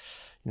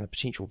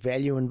potential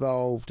value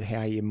involved,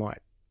 how you might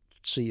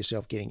see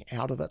yourself getting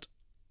out of it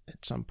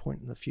at some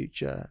point in the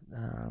future.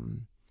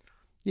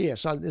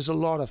 So there's a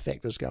lot of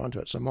factors go into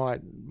it. So my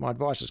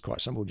advice is quite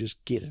simple: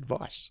 just get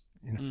advice.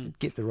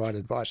 Get the right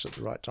advice at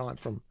the right time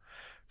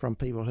from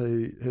people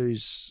who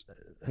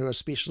are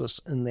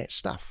specialists in that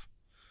stuff.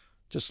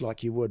 Just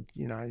like you would,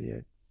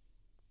 if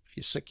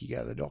you're sick, you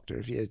go to the doctor.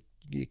 If you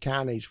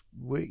can't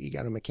work, you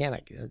go to a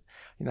mechanic.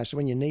 So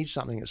when you need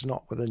something that's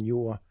not within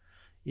your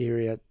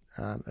area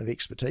of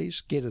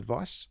expertise, get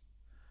advice,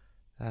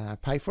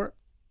 pay for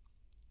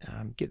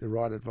it, get the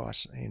right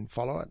advice and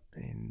follow it,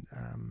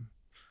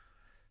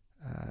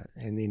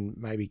 and then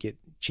maybe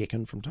check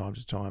in from time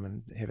to time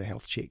and have a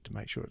health check to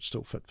make sure it's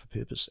still fit for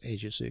purpose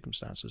as your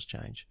circumstances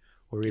change,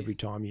 or every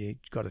time you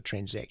got a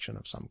transaction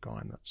of some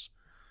kind that's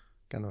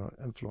going to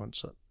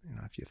influence it.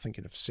 If you're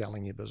thinking of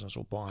selling your business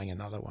or buying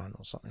another one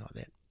or something like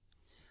that.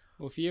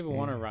 Well, if you ever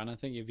want to run, I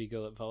think you'd be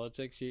good at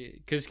politics,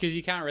 because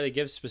you can't really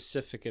give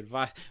specific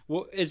advice.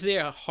 Well, is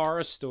there a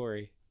horror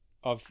story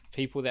of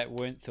people that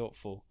weren't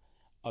thoughtful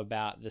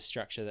about the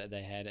structure that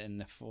they had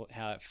and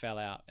how it fell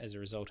out as a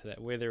result of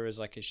that? Whether it was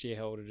like a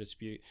shareholder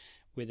dispute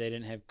where they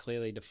didn't have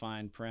clearly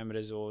defined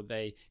parameters, or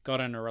they got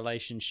in a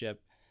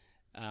relationship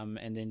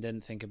and then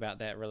didn't think about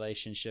that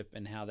relationship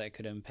and how that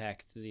could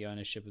impact the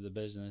ownership of the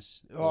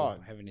business, or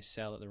having to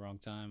sell at the wrong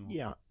time.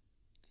 Yeah.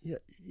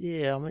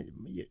 I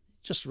mean,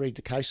 just read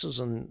the cases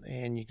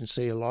and you can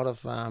see a lot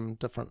of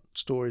different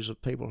stories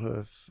of people who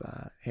have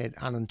had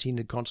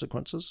unintended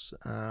consequences.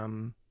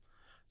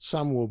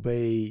 Some will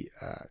be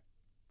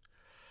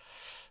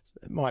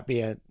it might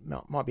be a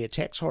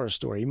tax horror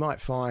story. You might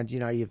find,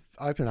 you've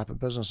opened up a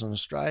business in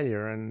Australia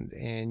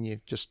and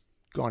you've just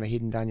gone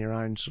ahead and done your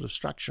own sort of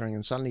structuring,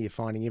 and suddenly you're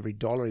finding every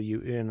dollar you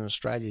earn in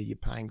Australia, you're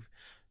paying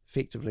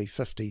effectively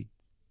 50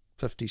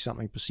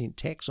 something %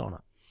 tax on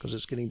it because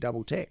it's getting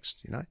double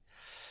taxed.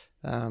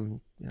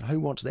 Who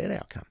wants that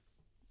outcome?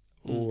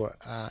 Or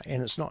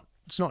and it's not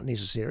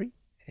necessary,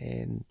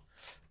 and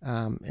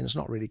it's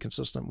not really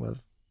consistent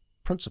with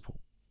principle.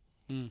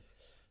 And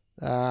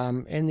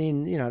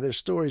then there's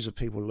stories of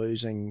people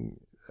losing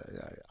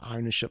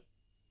ownership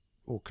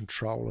or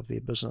control of their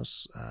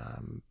business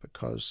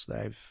because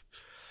they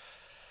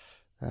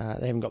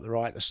haven't got the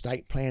right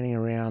estate planning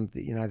around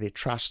their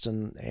trust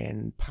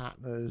and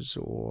partners,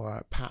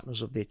 or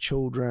partners of their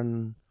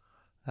children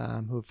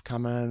who have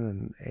come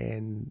in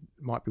and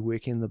might be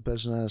working in the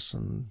business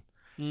and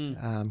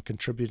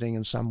contributing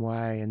in some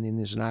way, and then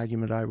there's an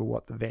argument over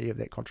what the value of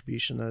that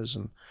contribution is,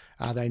 and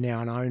are they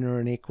now an owner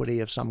in equity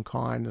of some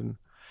kind, and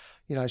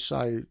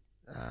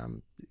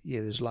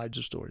there's loads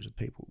of stories of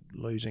people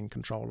losing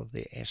control of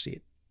their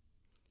asset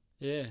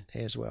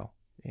as well.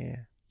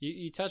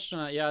 You touched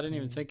on it. I didn't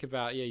even think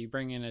about, you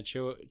bring in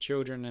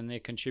children and they're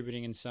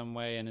contributing in some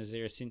way, and is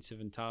there a sense of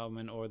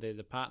entitlement, or they're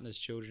the partner's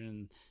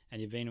children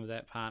and you've been with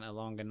that partner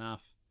long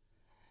enough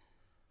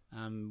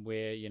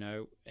where,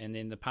 and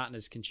then the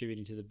partner's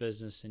contributing to the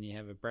business and you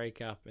have a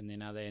breakup, and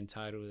then are they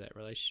entitled to that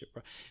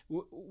relationship?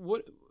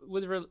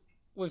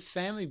 With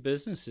family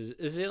businesses,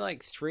 is there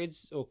like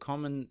threads or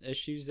common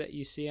issues that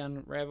you see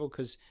unravel?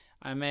 Because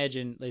I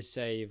imagine, let's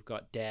say you've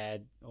got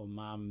dad or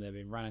mum, they've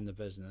been running the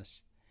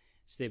business,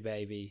 it's their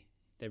baby,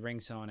 they bring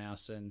someone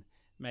else in,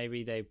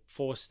 maybe they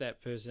force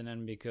that person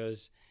in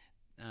because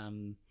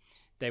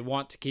they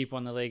want to keep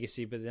on the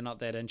legacy but they're not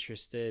that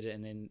interested,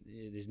 and then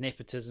there's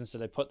nepotism, so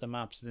they put them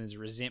up, so there's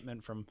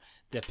resentment from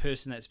the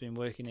person that's been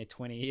working there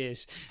 20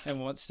 years and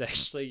wants to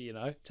actually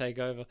take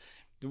over.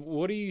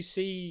 What do you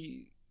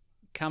see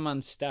come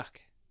unstuck,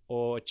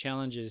 or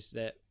challenges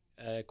that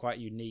are quite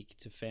unique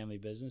to family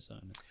business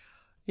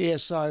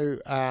owners? So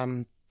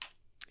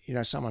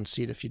someone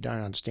said, if you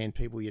don't understand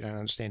people, you don't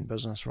understand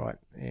business, right?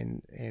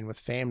 And with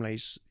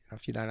families,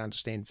 if you don't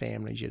understand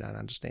families, you don't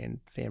understand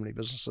family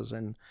businesses.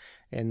 And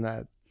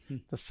the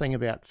thing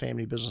about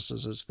family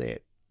businesses is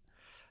that,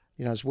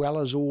 as well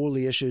as all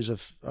the issues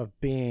of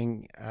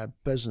being a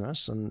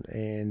business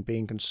and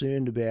being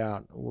concerned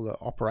about all the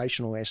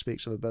operational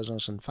aspects of a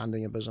business and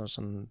funding a business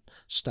and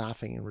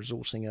staffing and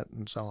resourcing it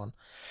and so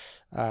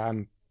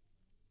on,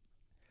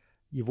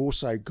 you've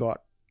also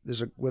got,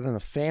 within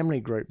a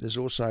family group, there's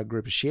also a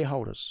group of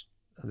shareholders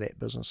of that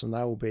business, and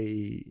they'll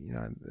be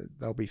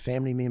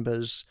family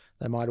members.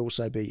 They might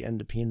also be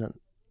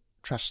independent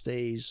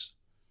trustees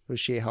who are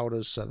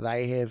shareholders, so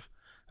they have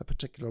a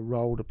particular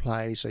role to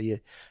play. So you're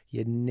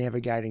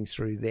navigating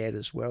through that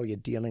as well. You're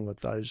dealing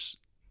with those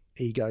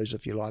egos,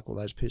 if you like, or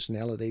those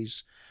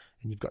personalities,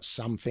 and you've got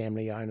some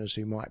family owners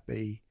who might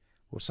be,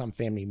 or some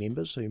family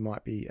members who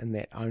might be in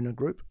that owner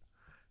group.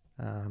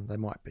 They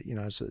might be,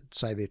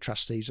 say they're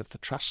trustees of the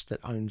trust that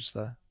owns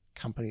the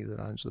company,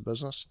 that owns the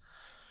business.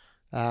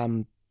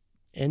 And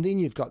then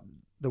you've got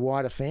the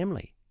wider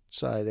family.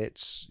 So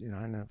that's,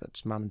 and if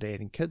it's mum, dad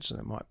and kids, and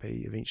it might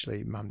be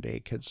eventually mum,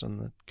 dad, kids and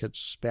the kids'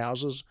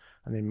 spouses,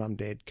 and then mum,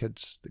 dad,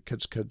 kids, the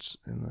kids,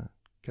 and the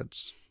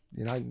kids,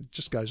 it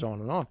just goes on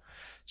and on.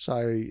 So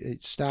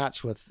it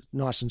starts with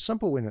nice and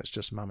simple when it's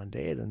just mum and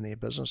dad and their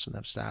business, and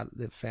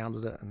they've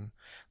founded it, and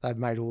they've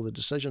made all the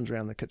decisions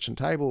around the kitchen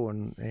table,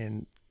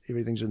 and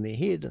everything's in their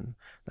head, and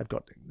they've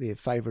got their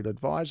favourite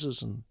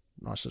advisors, and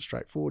nice and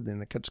straightforward. Then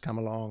the kids come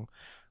along.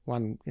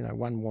 One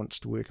wants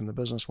to work in the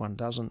business, one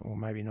doesn't, or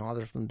maybe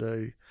neither of them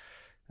do.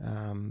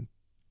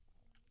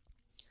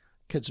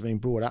 Kids have been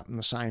brought up in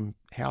the same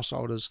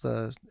household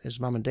as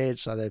mum and dad,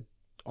 so they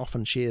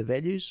often share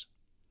values.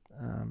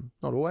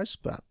 Not always,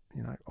 but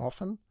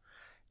often,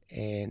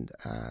 and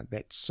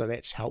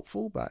that's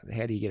helpful. But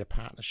how do you get a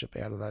partnership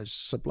out of those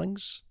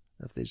siblings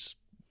if there's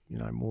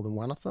more than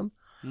one of them?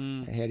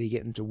 How do you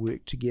get them to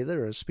work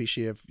together,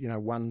 especially if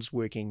one's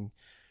working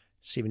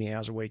 70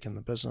 hours a week in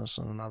the business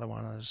and another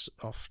one is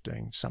off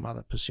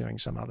pursuing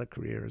some other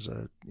career as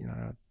a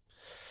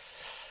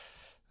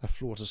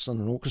flautist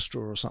in an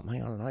orchestra or something,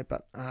 I don't know.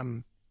 But how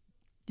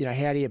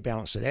do you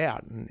balance it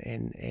out?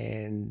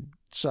 And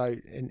so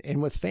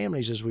with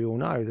families, as we all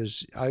know,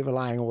 there's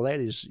overlaying all that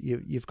is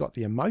you've got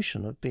the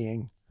emotion of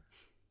being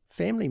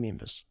family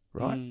members,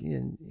 right?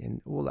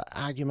 And all the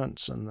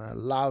arguments and the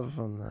love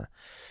and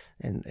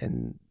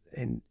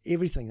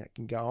everything that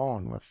can go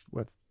on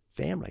with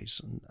families,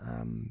 and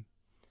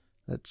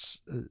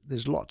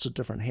there's lots of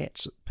different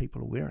hats that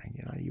people are wearing.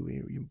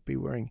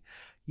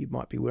 You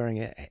might be wearing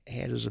a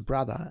hat as a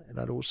brother,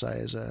 but also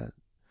as an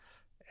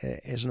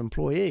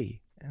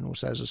employee, and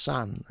also as a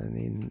son, and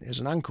then as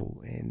an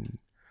uncle, and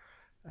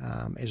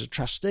as a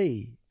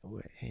trustee,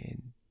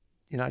 and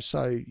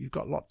so you've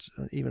got lots,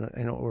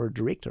 or a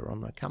director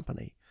on the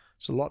company.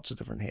 So lots of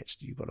different hats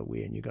you've got to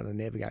wear, and you've got to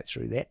navigate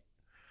through that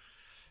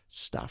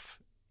stuff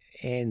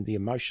and the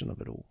emotion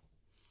of it all.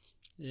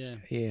 Yeah.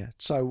 Yeah.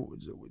 So,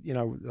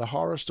 the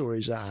horror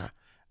stories are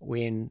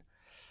when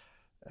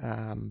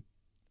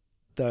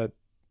the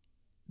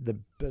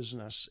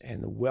business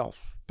and the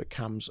wealth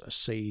becomes a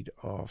seed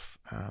of,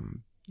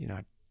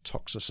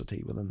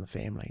 toxicity within the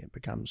family. It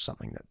becomes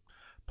something that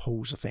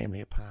pulls the family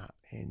apart.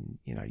 And,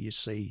 you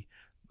see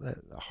the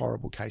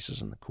horrible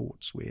cases in the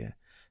courts where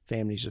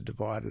families are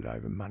divided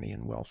over money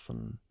and wealth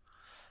and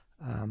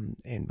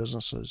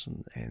businesses,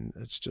 and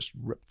it's just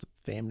ripped the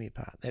family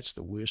apart. That's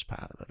the worst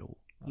part of it all,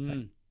 I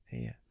think.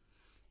 Yeah.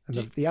 And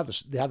the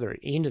other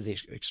end of the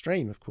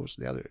extreme, of course,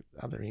 the other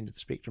end of the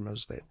spectrum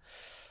is that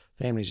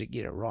families that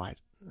get it right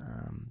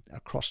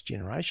across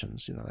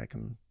generations, they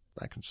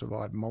can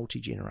survive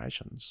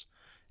multi-generations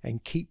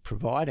and keep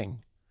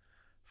providing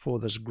for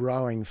this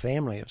growing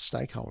family of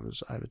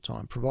stakeholders over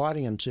time,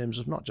 providing in terms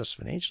of not just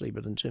financially,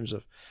 but in terms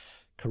of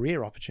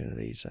career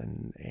opportunities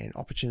and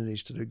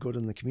opportunities to do good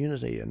in the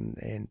community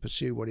and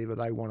pursue whatever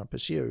they want to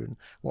pursue and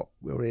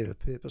whatever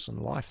purpose in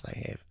life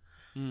they have.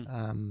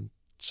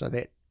 So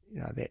that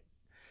that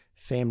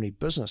family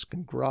business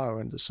can grow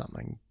into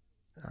something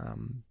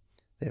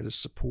that is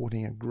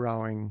supporting a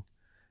growing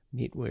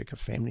network of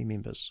family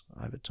members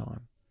over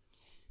time.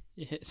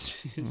 Yeah,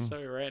 it's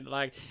so rad.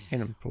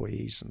 And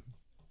employees and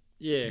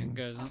it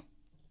goes on.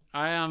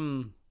 I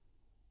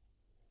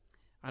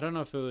don't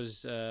know if it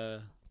was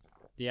The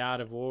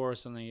Art of War or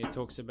something. It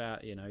talks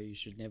about you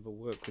should never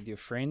work with your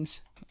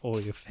friends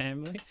or your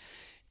family,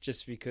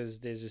 just because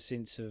there's a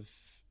sense of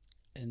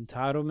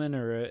entitlement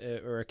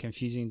or a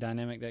confusing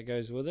dynamic that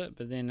goes with it.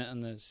 But then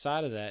on the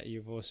side of that,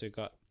 you've also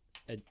got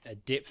a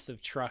depth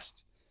of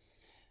trust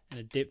and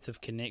a depth of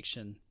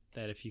connection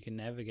that if you can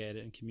navigate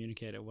it and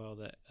communicate it well,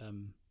 that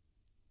it'll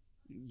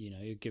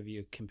give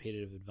you a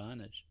competitive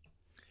advantage.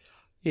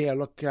 Yeah,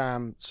 look,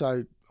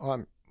 so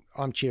I'm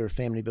chair of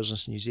Family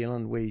Business in New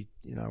Zealand. We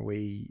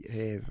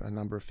have a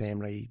number of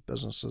family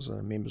businesses that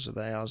are members of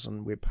ours,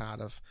 and we're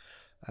part of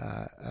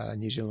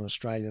New Zealand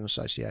Australian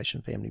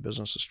Association, Family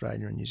Business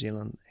Australia and New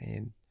Zealand.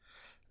 And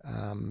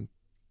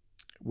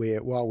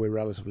while we're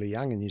relatively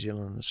young in New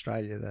Zealand and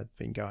Australia, they've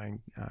been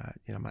going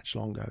much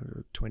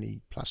longer, 20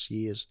 plus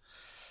years.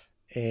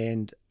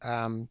 And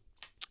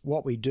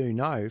what we do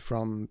know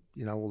from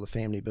all the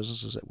family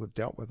businesses that we've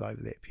dealt with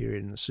over that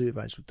period and the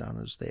surveys we've done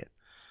is that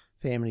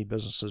family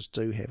businesses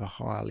do have a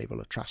higher level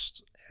of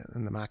trust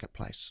in the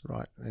marketplace,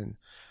 right? And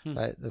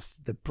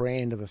the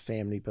brand of a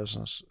family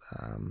business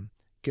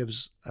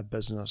gives a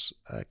business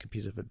a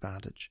competitive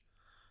advantage.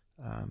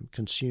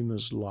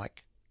 Consumers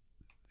like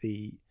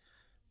the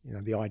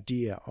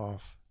idea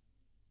of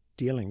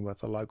dealing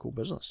with a local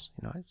business,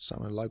 a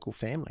local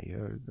family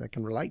who they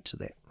can relate to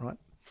that, right?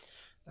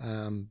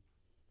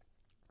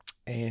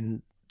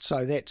 And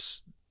so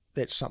that's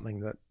something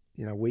that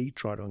we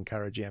try to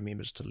encourage our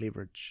members to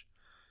leverage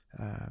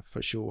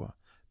for sure.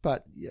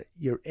 But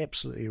you're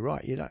absolutely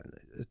right. You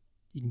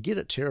can get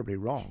it terribly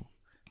wrong.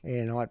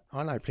 And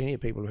I know plenty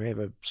of people who have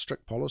a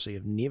strict policy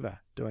of never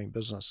doing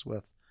business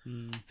with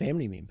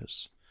family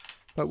members.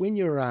 But when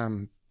you're,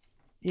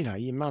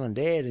 your mum and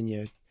dad and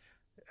you,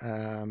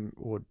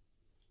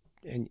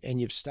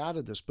 and you've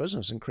started this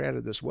business and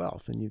created this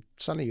wealth and you've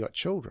suddenly got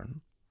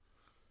children,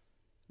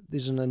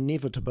 there's an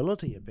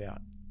inevitability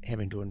about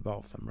having to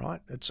involve them,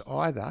 right? It's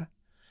either,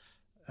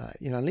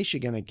 unless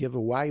you're going to give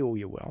away all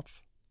your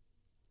wealth,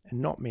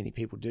 and not many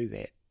people do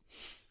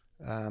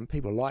that.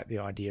 People like the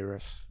idea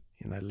of,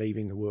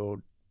 leaving the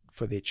world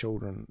for their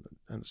children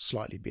in a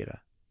slightly better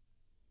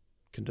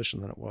condition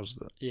than it was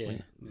when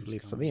it was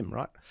left for them,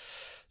 right?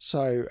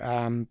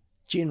 So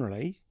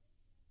generally,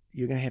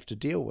 you're going to have to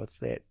deal with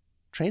that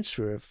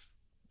transfer of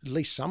at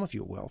least some of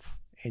your wealth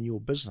and your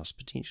business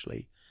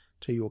potentially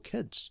to your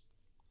kids.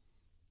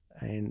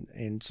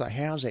 And so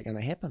how's that going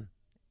to happen?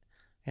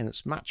 And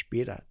it's much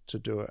better to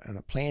do it in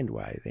a planned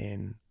way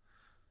than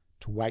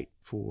to wait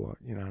for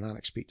an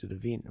unexpected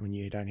event when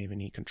you don't have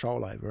any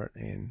control over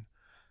it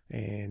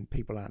and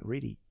people aren't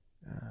ready,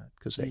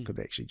 because that could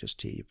actually just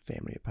tear your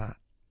family apart.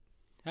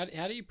 How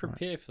do you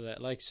prepare for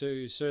that? Like,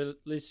 so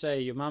let's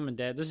say your mum and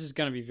dad, this is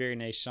going to be very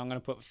niche, so I'm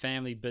going to put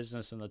family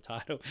business in the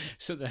title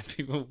so that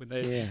people, when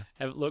they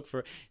have a look for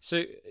it.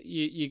 So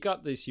you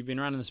got this, you've been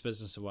running this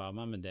business a while,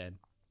 mum and dad.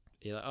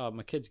 You're like, oh,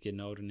 my kid's getting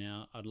older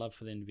now. I'd love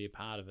for them to be a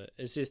part of it.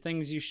 Is there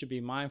things you should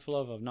be mindful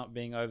of not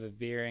being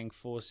overbearing,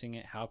 forcing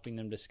it, helping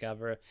them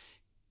discover it,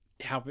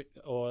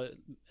 or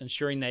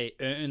ensuring they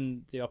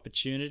earn the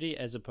opportunity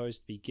as opposed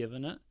to be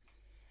given it?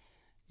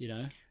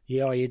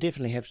 Yeah, you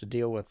definitely have to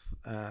deal with,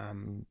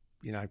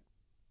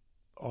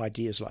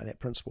 ideas like that,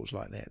 principles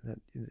like that.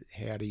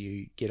 How do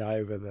you get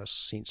over this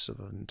sense of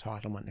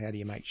entitlement? How do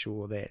you make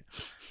sure that,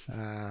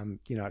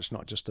 it's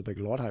not just a big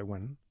lotto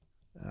win?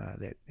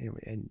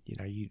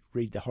 You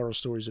read the horror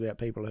stories about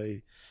people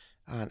who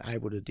aren't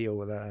able to deal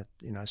with a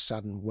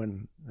sudden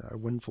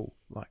windfall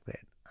like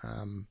that.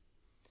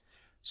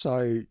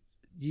 So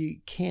you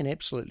can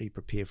absolutely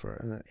prepare for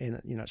it,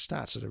 and it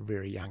starts at a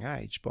very young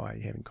age by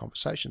having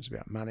conversations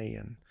about money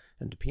and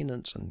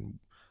independence and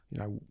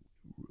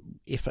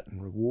effort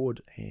and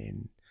reward,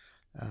 and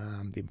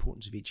the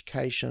importance of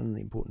education, the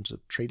importance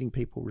of treating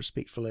people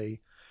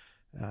respectfully.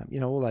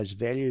 All those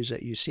values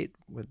that you set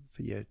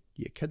for your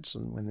kids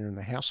and when they're in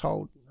the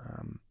household,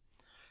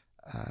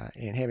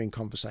 and having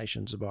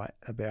conversations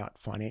about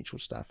financial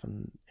stuff,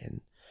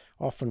 and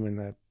often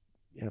when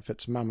if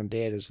it's mum and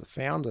dad as the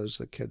founders,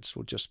 the kids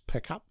will just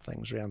pick up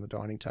things around the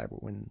dining table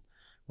when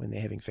they're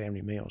having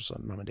family meals,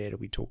 and mum and dad will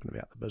be talking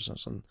about the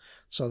business, and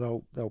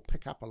so they'll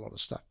pick up a lot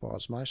of stuff by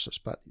osmosis,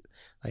 but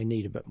they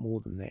need a bit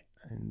more than that,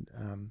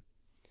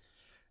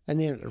 and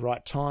then at the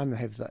right time, they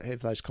have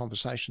those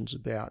conversations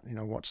about,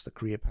 what's the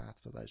career path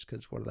for those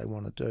kids? What do they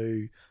want to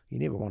do? You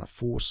never want to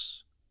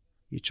force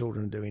your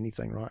children to do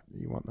anything, right?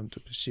 You want them to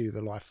pursue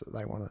the life that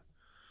they want to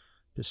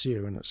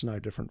pursue, and it's no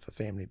different for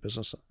family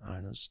business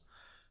owners.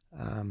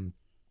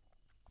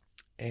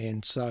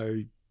 And so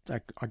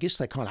I guess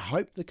they kind of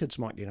hope the kids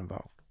might get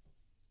involved,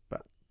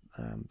 but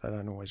they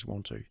don't always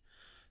want to.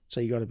 So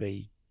you got to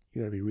be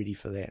ready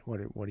for that.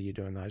 What do you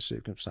do in those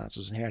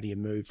circumstances, and how do you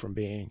move from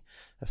being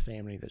a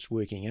family that's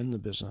working in the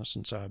business,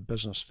 and so a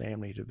business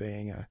family, to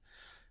being a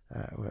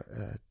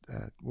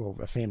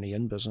family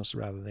in business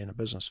rather than a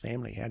business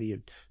family? How do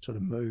you sort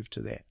of move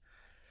to that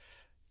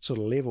sort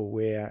of level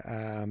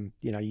where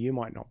you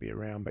might not be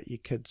around, but your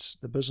kids,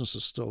 the business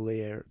is still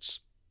there,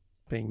 it's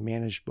being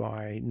managed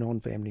by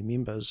non-family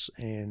members,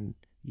 and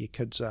your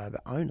kids are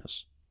the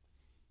owners,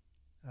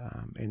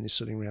 and they're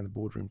sitting around the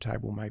boardroom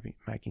table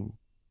making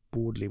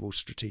board-level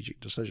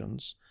strategic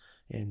decisions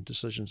and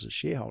decisions as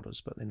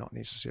shareholders, but they're not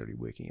necessarily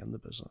working in the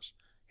business.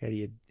 How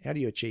do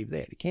you achieve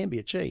that? It can be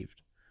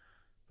achieved,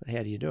 but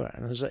how do you do it?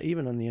 And is it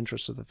even in the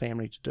interest of the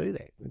family to do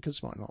that? The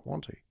kids might not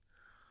want to.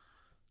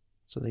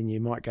 So then you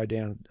might go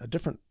down a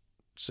different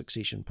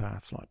succession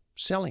path, like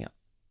selling it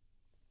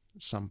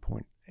at some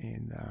point,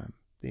 and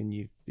then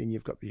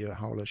you've got the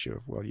whole issue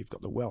of, you've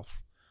got the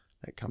wealth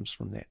that comes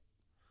from that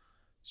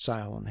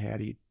sale, and how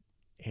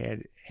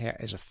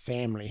as a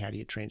family, how do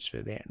you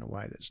transfer that in a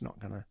way that's not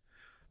going to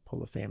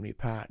pull the family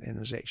apart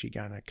and is actually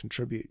going to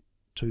contribute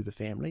to the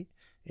family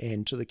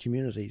and to the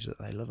communities that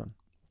they live in?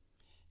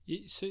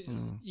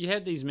 You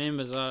had these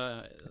members,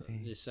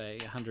 let's say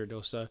 100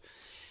 or so,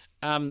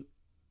 and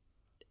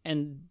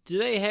do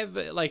they have,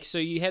 so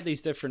you have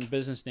these different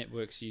business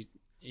networks,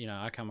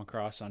 I come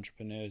across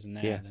entrepreneurs and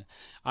that. Yeah. And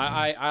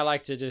I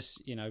like to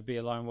just, be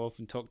a lone wolf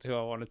and talk to who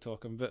I want to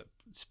talk, and bit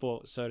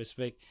sport, so to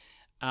speak.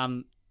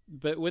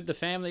 But with the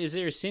family, is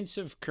there a sense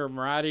of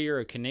camaraderie or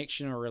a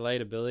connection or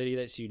relatability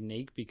that's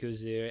unique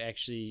because they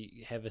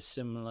actually have a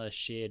similar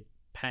shared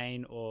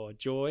pain or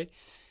joy,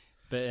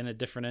 but in a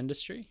different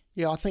industry?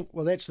 Yeah, I think,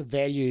 that's the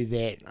value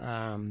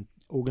that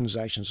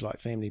organisations like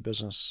Family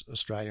Business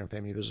Australia and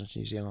Family Business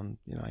New Zealand,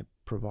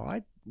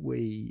 provide.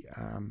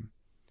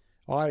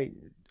 I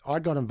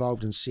got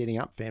involved in setting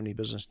up Family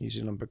Business New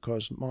Zealand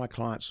because my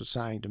clients were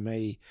saying to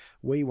me,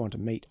 we want to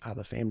meet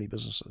other family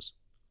businesses.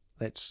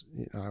 That's,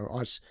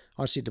 I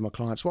said to my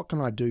clients, what can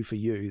I do for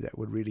you that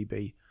would really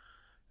be,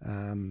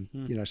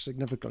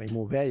 significantly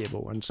more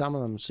valuable? And some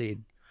of them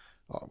said,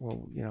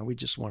 we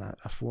just want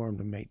a forum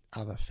to meet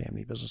other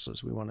family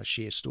businesses. We want to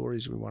share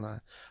stories. We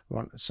want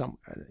some,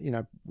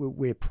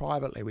 where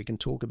privately we can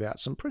talk about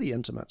some pretty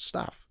intimate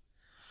stuff,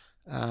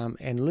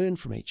 and learn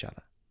from each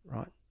other,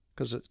 right?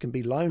 because it can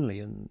be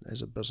lonely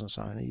as a business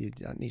owner. You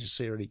don't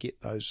necessarily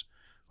get those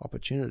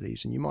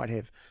opportunities, and you might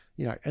have,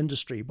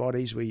 industry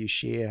bodies where you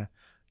share,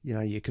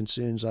 your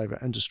concerns over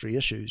industry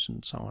issues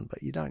and so on,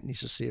 but you don't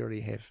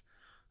necessarily have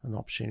an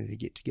opportunity to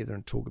get together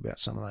and talk about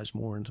some of those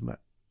more intimate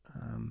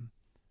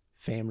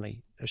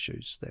family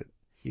issues that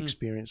you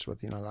experience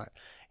with, like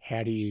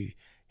how do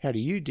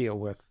you deal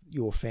with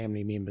your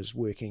family members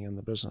working in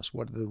the business?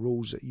 What are the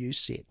rules that you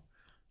set?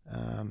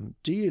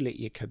 Do you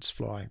let your kids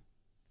fly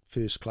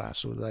first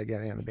class, or do they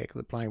go down the back of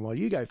the plane while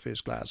you go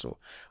first class, or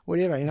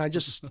whatever?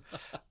 Just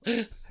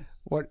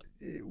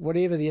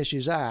whatever the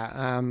issues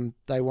are,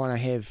 they want to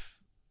have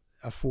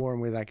a forum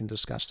where they can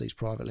discuss these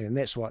privately, and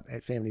that's what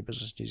at Family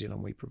Business New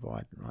Zealand we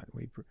provide. Right,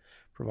 we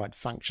provide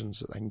functions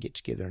that they can get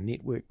together and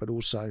network, but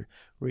also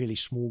really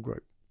small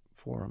group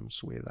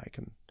forums where they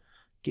can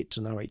get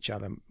to know each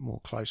other more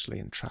closely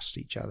and trust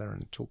each other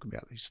and talk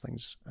about these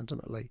things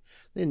intimately.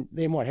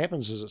 Then what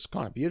happens is it's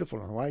kind of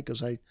beautiful in a way, because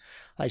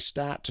they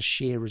start to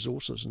share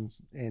resources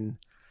and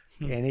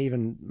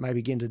even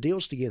maybe get into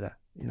deals together.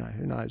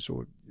 Who knows,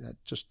 or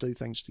just do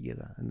things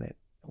together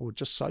or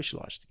just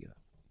socialise together.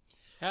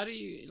 How do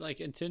you,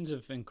 in terms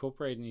of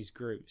incorporating these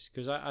groups?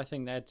 Because I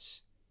think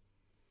that's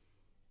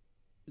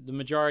the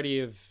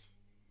majority of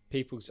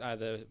people's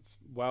either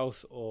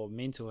wealth or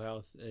mental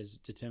health is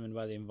determined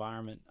by the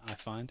environment, I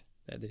find,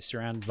 that they're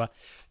surrounded by.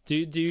 Do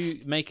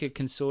you make a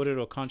concerted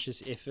or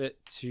conscious effort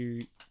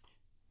to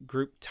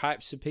group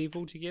types of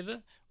people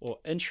together, or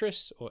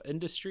interests or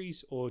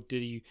industries, or do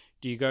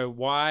you go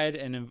wide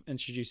and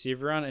introduce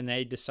everyone and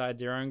they decide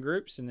their own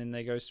groups and then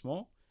they go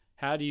small?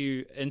 How do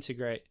you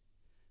integrate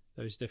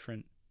those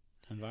different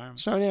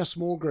environments? So in our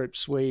small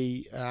groups,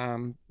 we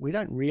don't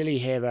really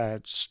have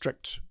a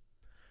strict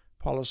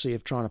policy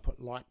of trying to put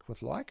like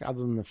with like,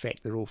 other than the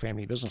fact they're all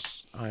family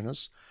business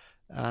owners.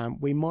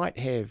 We might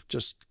have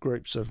just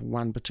groups of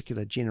one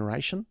particular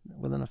generation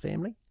within a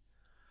family,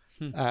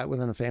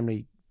 within a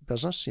family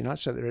business,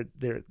 so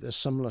they're at a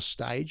similar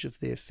stage of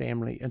their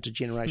family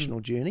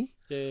intergenerational journey.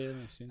 Yeah, that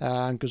makes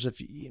sense. Because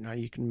if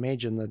you can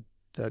imagine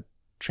the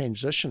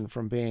transition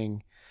from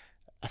being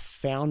a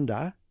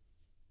founder,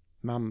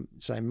 mum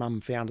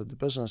founded the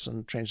business,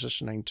 and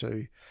transitioning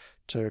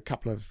to a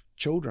couple of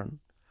children.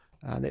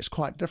 That's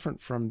quite different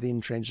from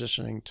then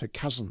transitioning to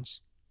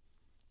cousins,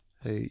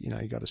 who,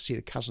 you got a set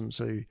of cousins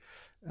who,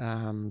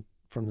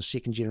 from the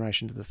second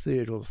generation to the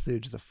third, or the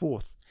third to the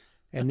fourth,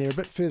 and they're a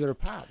bit further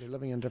apart. They're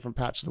living in different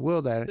parts of the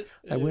world.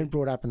 They weren't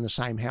brought up in the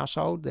same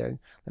household. They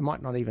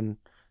might not even,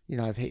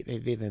 have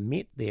ever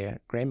met their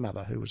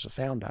grandmother, who was the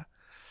founder.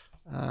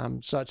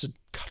 So it's a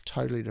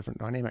totally different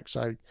dynamic.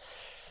 So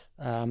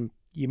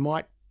you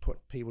might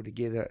put people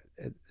together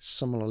at a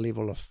similar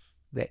level of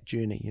that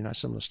journey,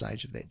 similar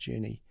stage of that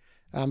journey.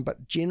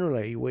 But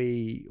generally,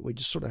 we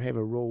just sort of have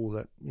a rule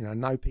that,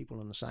 no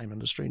people in the same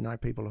industry, no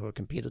people who are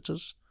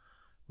competitors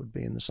would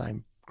be in the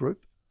same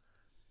group.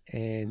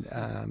 And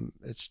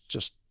it's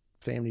just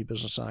family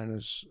business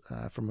owners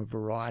from a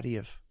variety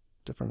of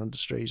different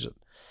industries.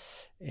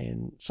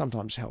 And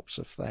sometimes helps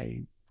if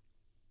they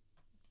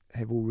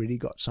have already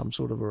got some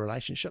sort of a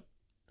relationship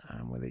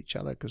with each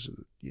other, because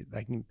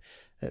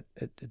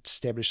it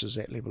establishes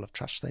that level of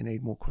trust they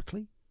need more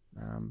quickly.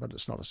 But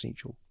it's not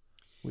essential.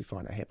 We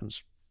find it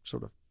happens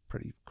sort of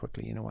pretty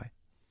quickly in a way.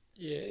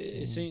 Yeah,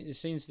 it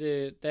seems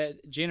that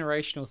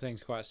generational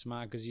thing's quite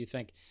smart, because you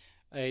think,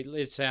 hey,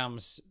 let's say I'm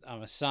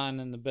a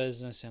son in the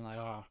business, and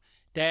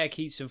Dad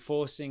keeps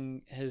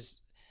enforcing his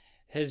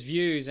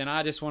views, and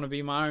I just want to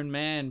be my own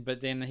man,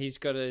 but then he's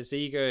got his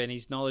ego and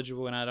he's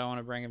knowledgeable and I don't want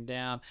to bring him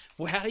down.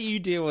 Well, how do you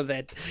deal with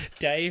that,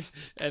 Dave?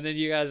 And then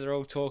you guys are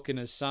all talking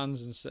as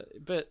sons and so,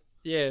 but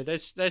yeah,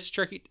 that's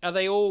tricky. Are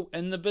they all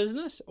in the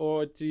business,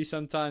 or do you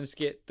sometimes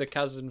get the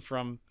cousin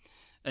from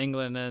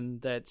England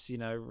and that's,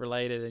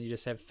 related, and you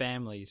just have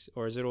families,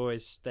 or is it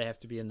always they have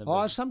to be in the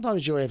business?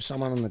 Sometimes you'll have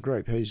someone in the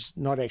group who's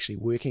not actually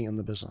working in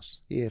the business.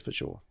 Yeah, for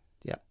sure.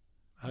 Yeah.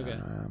 Okay.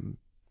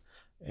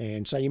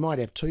 And so you might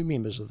have two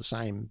members of the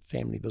same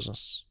family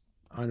business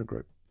owner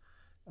group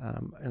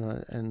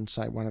in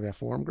say one of our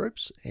forum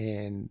groups,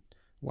 and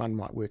one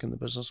might work in the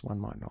business, one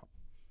might not.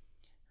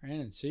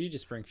 Right. So you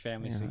just bring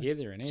families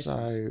together in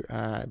essence. So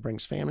it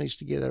brings families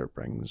together. It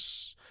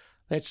brings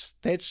that's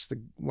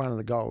one of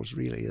the goals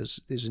really.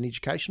 Is there's an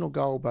educational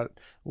goal, but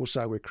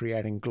also we're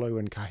creating glue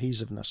and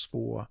cohesiveness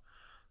for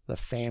the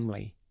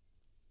family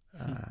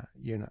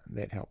unit.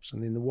 That helps.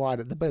 And then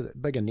the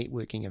bigger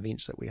networking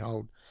events that we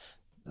hold,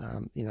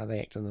 they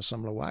act in a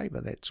similar way,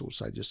 but that's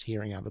also just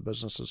hearing other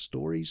businesses'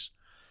 stories,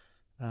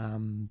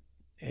 and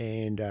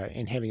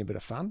having a bit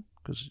of fun,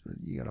 because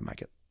you got to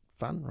make it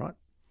fun, right?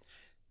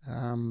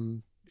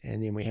 And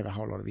then we have a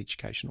whole lot of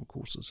educational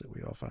courses that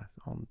we offer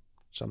on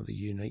some of the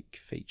unique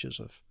features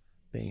of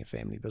being a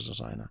family business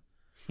owner.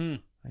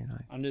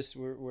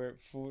 We're at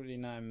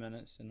 49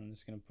 minutes, and I'm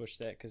just going to push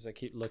that because I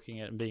keep looking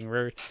at it and being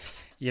rude.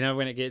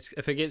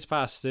 If it gets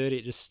past 30,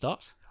 it just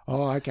stops.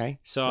 Oh, okay.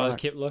 So right. I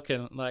kept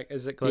looking,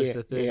 is it close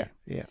to 30?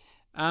 Yeah.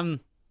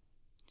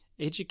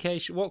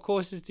 Education. What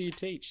courses do you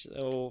teach,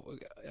 or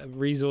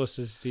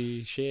resources do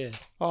you share?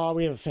 Oh,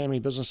 we have a family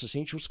business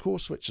essentials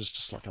course, which is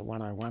just like a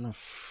 101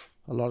 of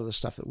a lot of the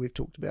stuff that we've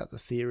talked about, the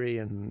theory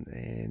and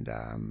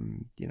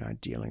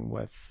dealing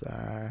with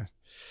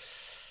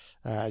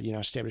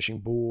establishing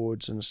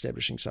boards and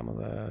establishing some of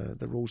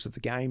the rules of the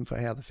game for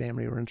how the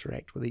family will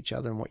interact with each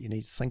other and what you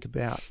need to think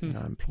about,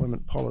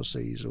 employment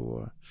policies,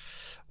 or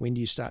when do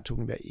you start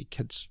talking about your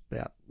kids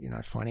about,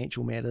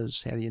 financial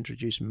matters, how do you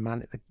introduce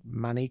the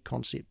money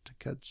concept to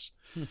kids.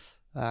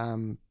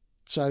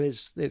 So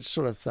there's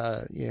sort of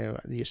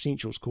the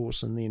essentials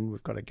course, and then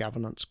we've got a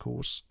governance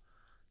course,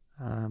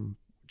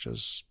 which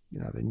is,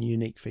 the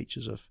unique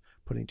features of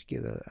putting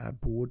together a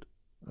board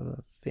of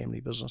a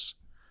family business.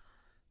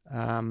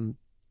 And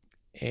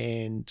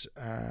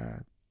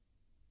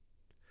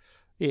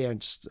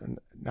just a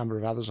number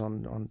of others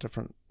on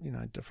different,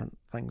 different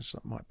things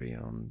that might be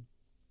on.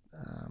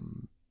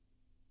 I'm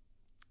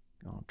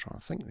trying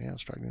to think now,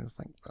 struggling to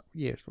think, but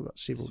yeah, we've got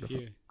several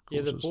different courses.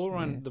 Yeah, the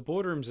boardroom, the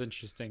boardroom's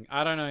interesting.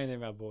 I don't know anything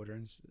about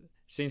boardrooms. It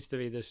seems to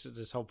be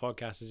this whole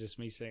podcast is just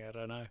me saying I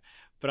don't know,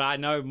 but I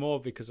know more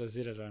because I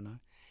said I don't know.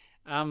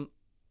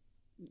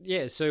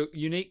 So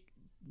unique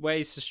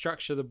ways to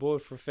structure the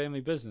board for a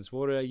family business.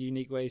 What are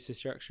unique ways to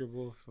structure a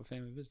board for a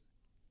family business?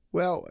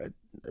 Well,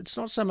 it's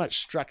not so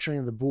much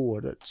structuring the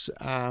board, it's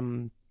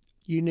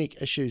unique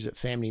issues that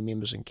family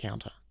members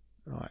encounter,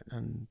 right,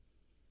 and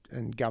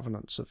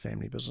governance of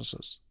family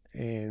businesses.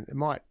 And it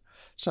might,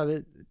 so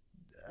that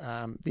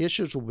the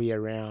issues will be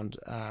around,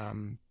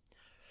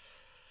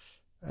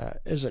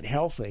 is it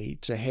healthy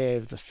to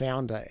have the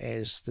founder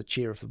as the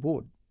chair of the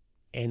board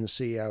and the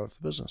CEO of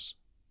the business?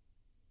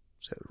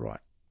 Is that right?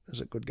 Is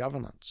it good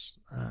governance?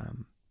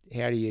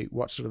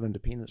 What sort of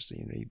independence do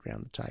you need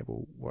around the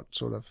table? What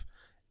sort of,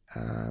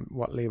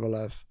 what level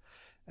of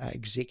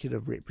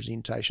executive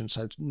representation,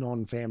 so it's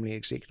non-family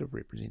executive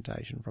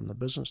representation from the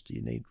business do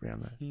you need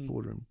around the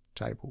boardroom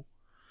table?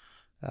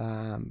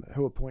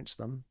 Who appoints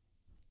them?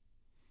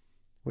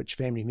 Which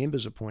family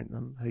members appoint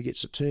them? Who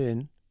gets a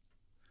turn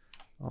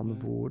on the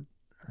board?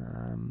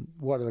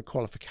 What are the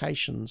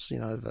qualifications?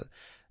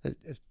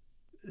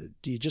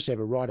 Do you just have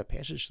a rite of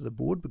passage to the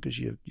board because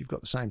you've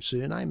got the same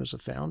surname as the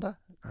founder,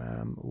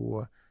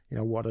 or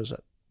what is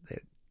it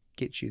that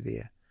gets you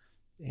there?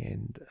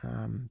 And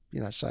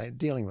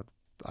dealing with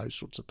those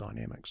sorts of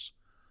dynamics.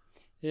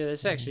 Yeah,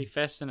 that's actually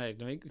fascinating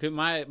to me. Because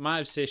my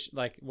obsession,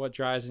 like what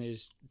drives me,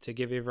 is to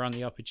give everyone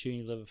the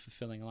opportunity to live a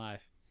fulfilling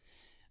life.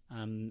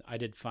 I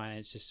did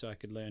finance just so I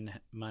could learn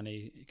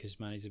money, because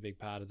money's a big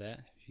part of that.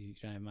 If you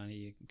don't have money,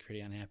 you're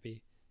pretty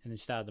unhappy. And then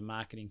started a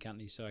marketing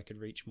company so I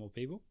could reach more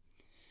people.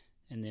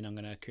 And then I'm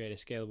going to create a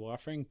scalable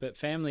offering. But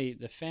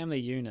the family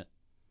unit,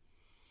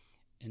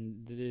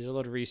 and there's a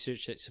lot of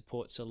research that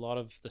supports a lot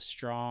of the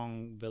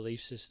strong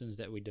belief systems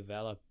that we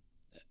develop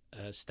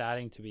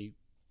starting to be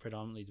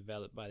predominantly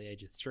developed by the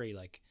age of 3,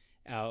 like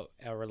our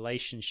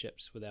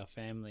relationships with our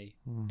family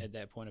at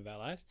that point of our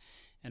lives.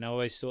 And I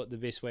always thought the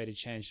best way to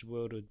change the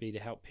world would be to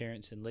help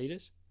parents and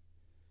leaders.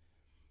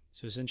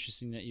 So it's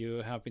interesting that you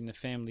were helping the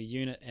family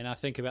unit, and I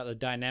think about the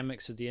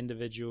dynamics of the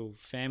individual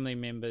family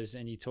members,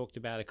 and you talked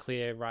about a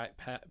clear rite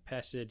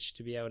passage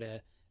to be able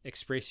to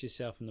express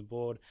yourself on the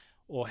board,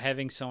 or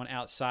having someone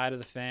outside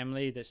of the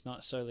family that's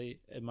not solely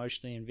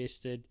emotionally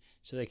invested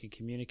so they can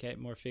communicate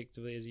more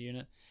effectively as a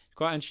unit. It's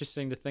quite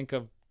interesting to think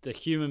of the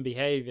human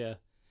behavior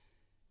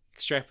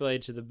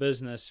extrapolated to the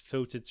business,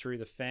 filtered through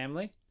the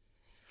family.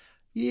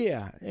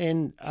 Yeah,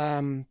 and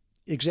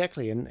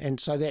exactly, and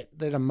so that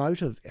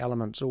emotive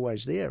element's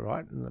always there,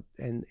 right?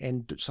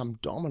 And some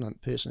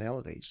dominant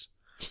personalities,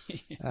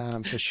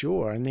 for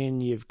sure. And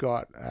then you've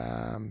got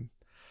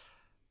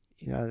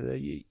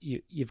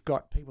you've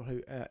got people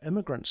who are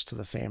immigrants to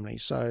the family.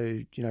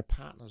 So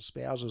partners,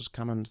 spouses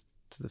come into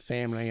the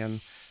family,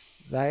 and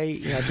they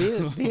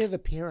they're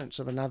the parents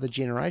of another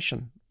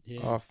generation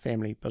of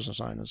family business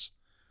owners,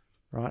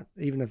 right?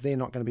 Even if they're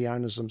not going to be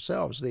owners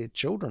themselves, their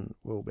children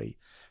will be.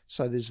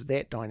 So there's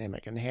that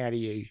dynamic, and how do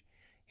you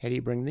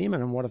bring them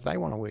in, and what if they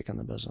want to work in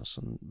the business?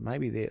 And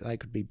maybe they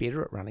could be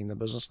better at running the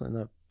business than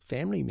the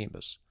family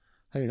members.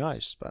 Who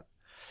knows? But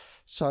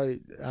so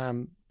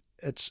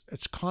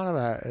it's kind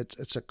of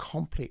it's a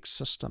complex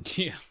system,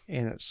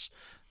 and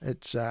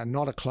it's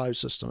not a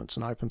closed system. It's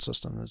an open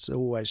system. It's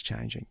always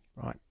changing,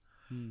 right?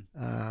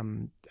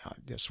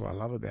 That's what I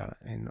love about it,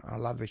 and I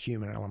love the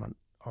human element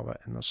of it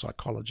and the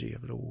psychology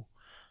of it all,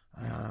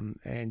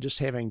 and just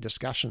having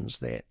discussions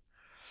that.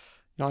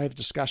 I have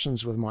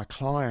discussions with my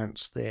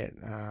clients that,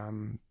 I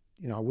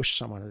wish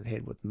someone had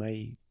had with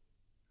me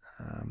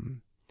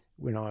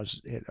when I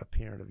was a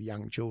parent of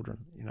young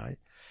children, I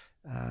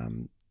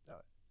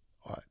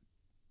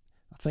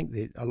think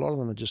that a lot of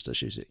them are just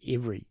issues that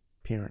every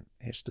parent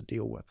has to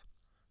deal with.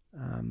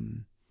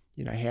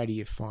 How do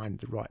you find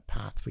the right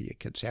path for your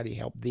kids? How do you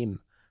help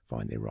them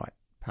find their right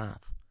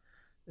path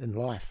in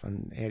life?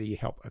 And how do you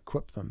help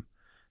equip them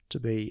to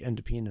be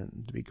independent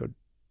and to be good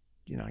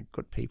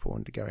people,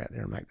 and to go out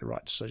there and make the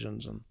right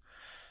decisions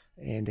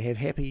and to have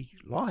happy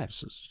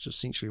lives. It's just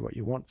essentially what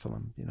you want for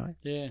them,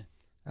 Yeah.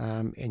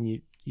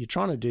 And you're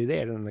trying to do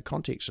that in the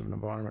context of an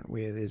environment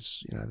where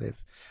there's,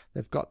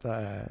 they've got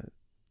the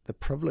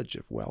privilege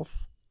of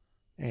wealth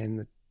and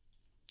the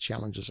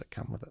challenges that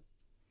come with it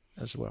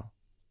as well.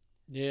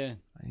 Yeah.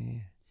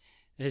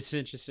 It's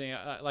interesting.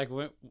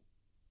 I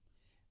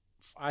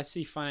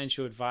see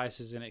financial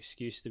advice as an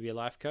excuse to be a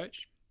life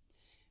coach,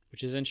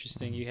 which is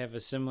interesting. You have a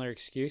similar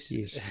excuse.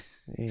 Yes.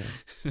 Yeah.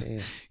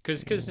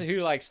 Because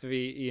who likes to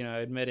be,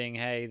 admitting,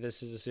 hey,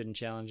 this is a certain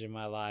challenge in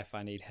my life,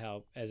 I need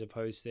help, as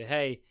opposed to,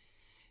 hey,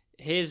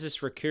 here's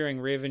this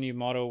recurring revenue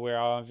model where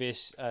I'll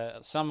invest a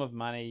sum of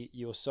money,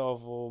 you'll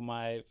solve all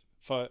my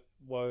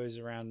woes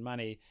around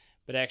money,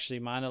 but actually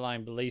my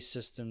underlying belief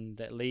system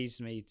that leads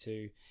me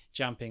to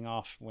jumping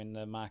off when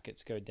the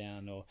markets go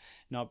down, or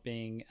not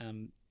being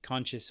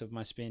conscious of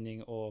my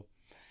spending, or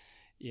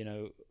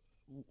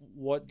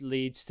what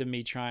leads to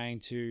me trying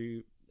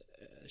to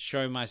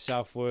show my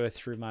self-worth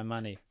through my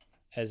money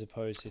as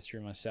opposed to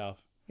through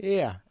myself.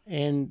 Yeah,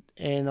 and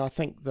I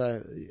think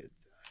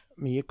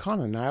you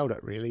kind of nailed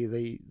it really.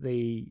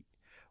 The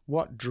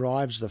what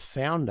drives the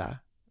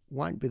founder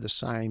won't be the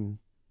same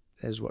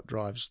as what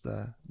drives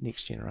the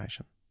next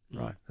generation,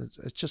 right?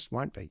 It just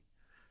won't be.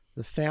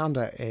 The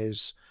founder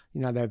is,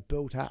 they've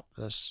built up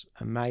this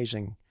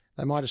amazing,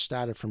 they might have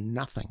started from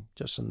nothing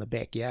just in the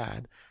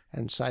backyard,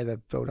 and say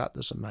they've built up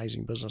this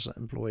amazing business that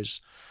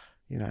employs,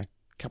 a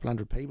couple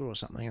hundred people or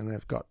something, and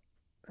they've got,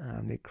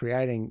 they've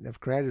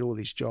created all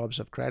these jobs,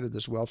 they've created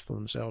this wealth for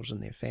themselves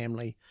and their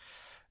family,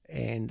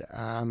 and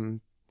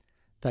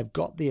they've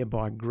got there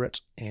by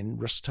grit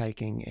and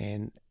risk-taking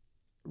and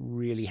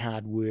really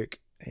hard work,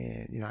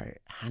 and,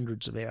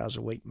 hundreds of hours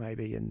a week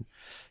maybe, and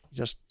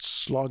just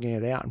slogging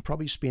it out and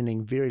probably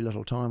spending very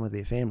little time with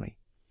their family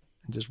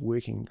and just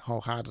working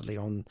wholeheartedly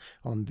on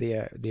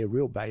their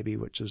real baby,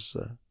 which is,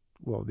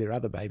 their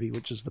other baby,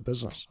 which is the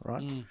business,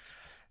 right?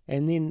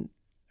 And then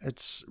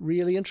it's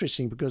really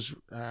interesting because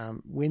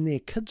when their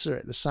kids are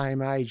at the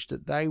same age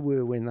that they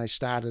were when they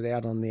started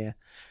out on their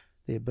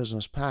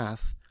business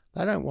path,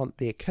 they don't want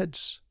their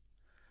kids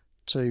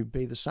to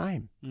be the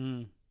same.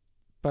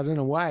 But in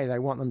a way, they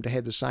want them to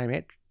have the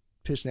same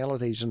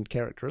personalities and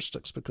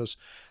characteristics, because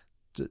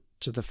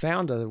to the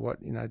founder,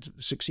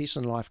 success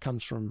in life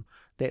comes from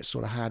that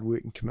sort of hard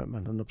work and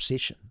commitment and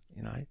obsession,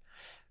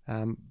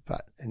 and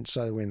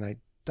so when they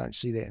don't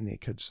see that in their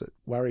kids, it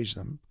worries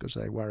them, because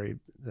they worry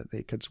that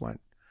their kids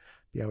won't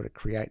be able to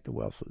create the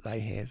wealth that they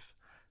have.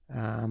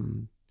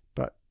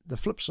 But the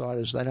flip side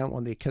is they don't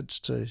want their kids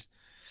to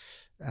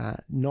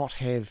not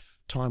have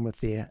time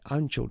with their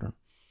own children,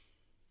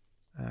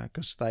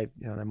 because they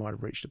might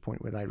have reached a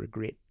point where they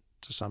regret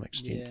to some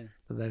extent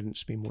that they didn't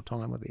spend more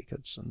time with their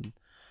kids, and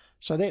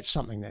so that's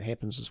something that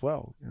happens as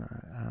well.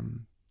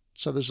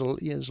 So there's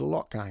a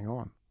lot going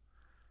on,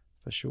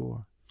 for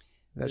sure.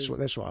 That's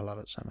why I love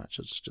it so much.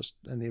 It's just,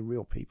 and they're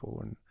real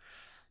people, and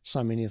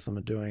so many of them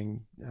are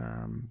doing,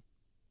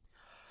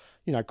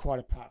 quite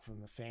apart from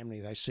the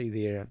family, they see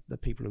the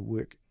people who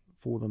work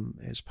for them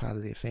as part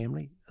of their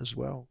family as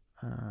well.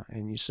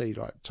 And you see,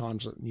 like,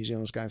 times that New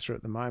Zealand's going through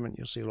at the moment,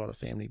 you'll see a lot of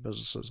family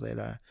businesses that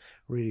are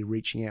really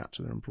reaching out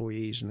to their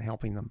employees and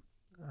helping them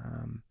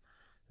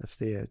if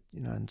they're,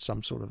 in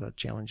some sort of a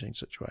challenging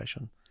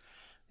situation.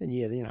 And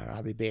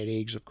are there bad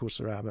eggs? Of course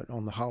there are, but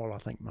on the whole, I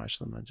think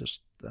most of them are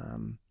just,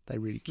 they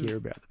really care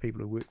about the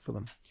people who work for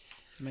them.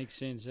 Makes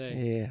sense, eh?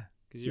 Yeah.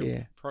 Because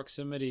your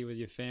proximity with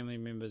your family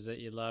members that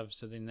you love,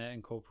 so then that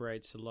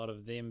incorporates a lot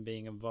of them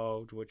being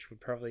involved, which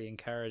would probably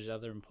encourage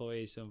other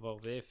employees to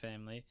involve their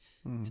family.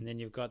 And then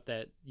you've got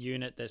that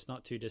unit that's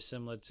not too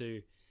dissimilar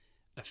to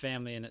a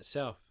family in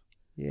itself.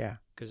 Yeah.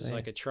 Because it's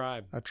like a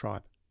tribe. A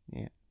tribe,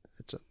 yeah.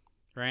 That's it.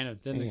 Random,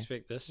 didn't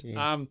expect this.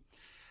 Yeah.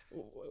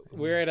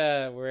 We're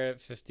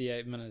at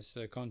 58 minutes,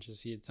 so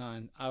conscious of your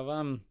time.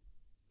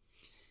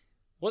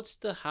 What's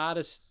the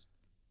hardest?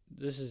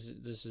 This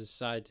is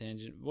side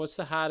tangent. What's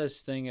the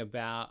hardest thing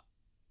about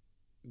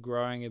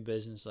growing a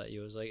business like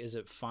yours? Like, is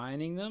it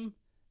finding them?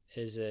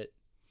 Is it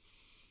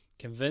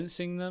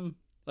convincing them?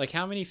 Like,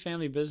 how many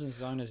family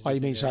business owners?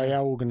 You mean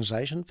our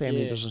organisation,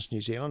 Family Business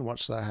New Zealand?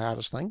 What's the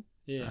hardest thing?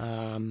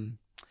 Yeah.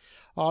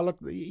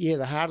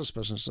 The hardest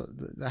business.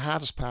 The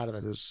hardest part of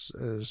it is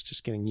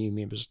just getting new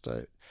members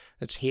to.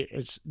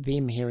 It's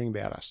them hearing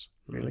about us,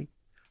 really.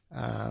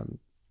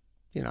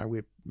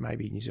 We're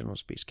maybe New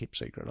Zealand's best kept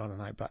secret, I don't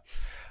know, but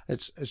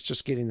it's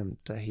just getting them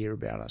to hear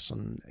about us,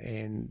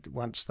 and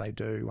once they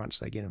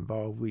get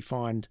involved, we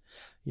find,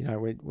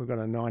 we've got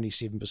a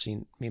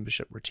 97%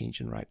 membership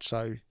retention rate,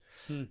 so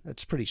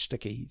it's pretty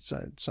sticky.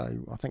 So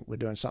I think we're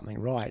doing something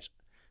right,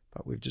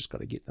 but we've just got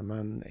to get them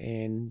in,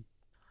 and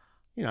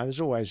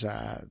there's always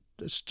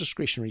it's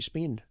discretionary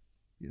spend.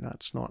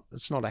 It's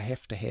not a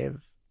have to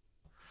have.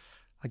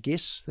 I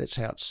guess that's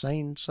how it's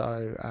seen.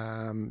 So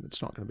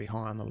it's not going to be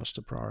high on the list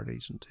of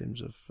priorities in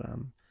terms of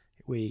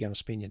where you're going to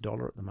spend your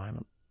dollar at the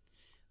moment.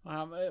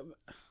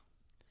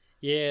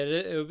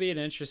 It would be an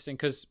interesting,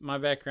 because my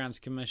background's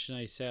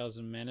commissioner, sales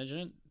and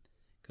management,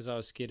 because I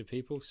was scared of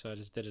people, so I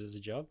just did it as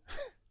a job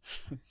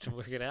to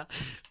work it out.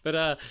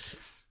 But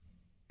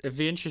It'd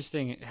be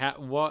interesting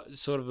what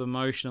sort of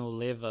emotional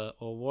lever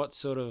or what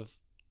sort of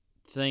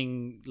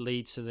thing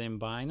leads to them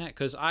buying that,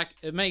 because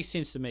it makes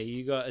sense to me.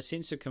 You got a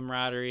sense of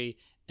camaraderie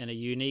in a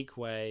unique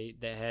way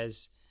that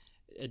has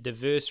a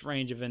diverse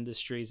range of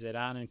industries that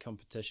aren't in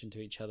competition to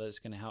each other. It's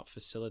going to help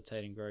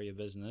facilitate and grow your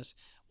business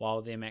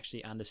while them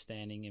actually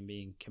understanding and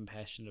being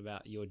compassionate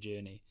about your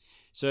journey.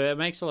 So it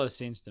makes a lot of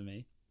sense to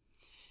me.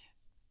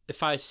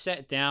 If I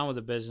sat down with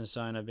a business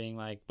owner being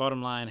like,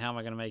 bottom line, how am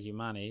I going to make you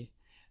money?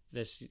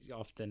 This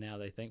often now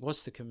they think,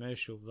 what's the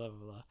commercial, blah,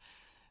 blah, blah.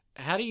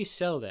 How do you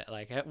sell that?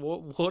 Like,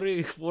 what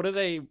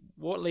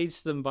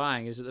leads to them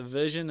buying? Is it the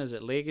vision? Is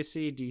it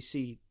legacy? Do you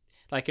see,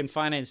 like in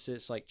finance,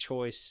 it's like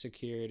choice,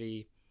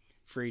 security,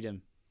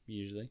 freedom,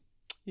 usually.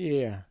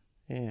 Yeah.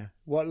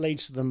 What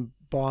leads to them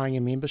buying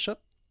a membership?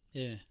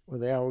 Yeah.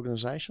 With our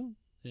organisation?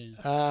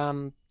 Yeah.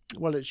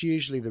 Well, it's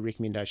usually the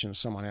recommendation of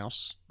someone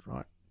else,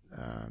 right?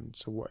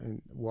 So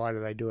why do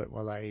they do it?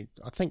 Well, I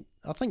think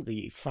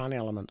the fun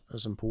element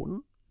is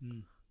important,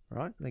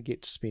 right? They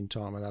get to spend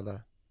time with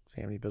other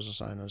family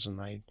business owners and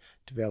they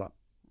develop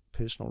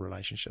personal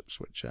relationships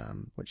which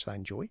they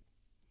enjoy.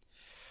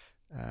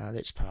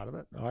 That's part of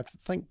it. I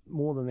think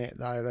more than that,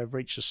 though, they've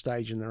reached a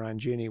stage in their own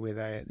journey where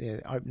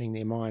they're opening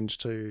their minds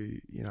to,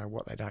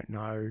 what they don't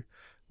know,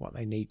 what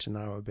they need to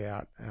know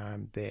about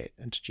that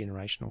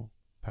intergenerational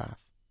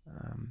path.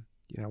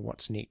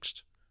 What's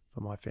next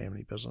for my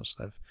family business.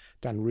 They've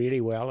done really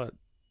well at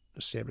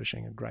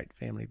establishing a great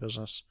family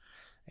business,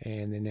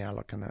 and they're now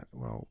looking at,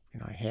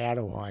 how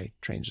do I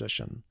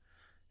transition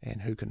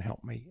and who can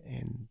help me?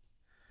 And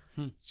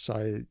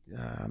so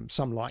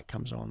some light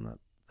comes on that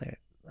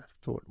I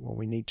thought, well,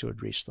 we need to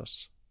address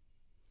this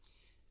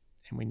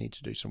and we need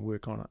to do some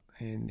work on it.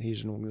 And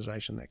here's an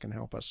organisation that can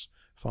help us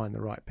find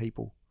the right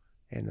people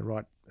and the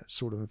right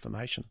sort of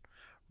information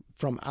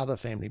from other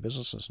family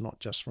businesses,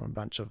 not just from a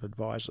bunch of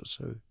advisors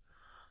who,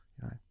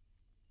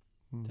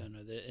 Don't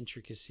know the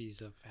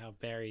intricacies of how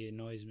Barry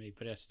annoys me,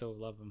 but I still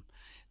love him.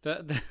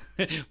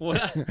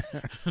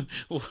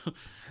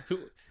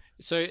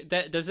 So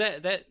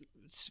that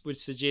would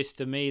suggest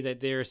to me that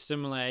they're a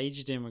similar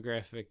age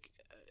demographic.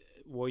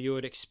 Well, you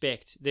would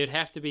expect there'd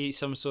have to be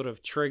some sort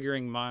of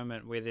triggering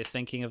moment where they're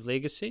thinking of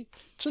legacy.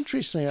 It's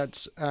interesting.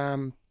 It's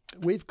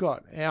we've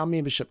got our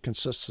membership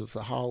consists of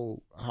the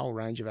whole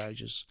range of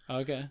ages.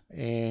 Okay.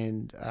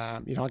 And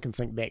I can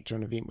think back to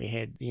an event we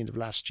had at the end of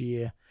last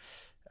year.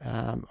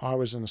 I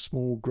was in a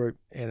small group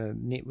at a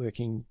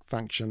networking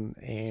function,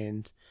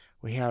 and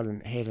we had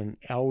an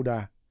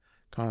elder,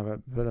 kind of a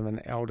bit of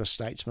an elder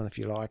statesman, if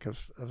you like,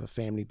 of a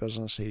family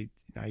business. He'd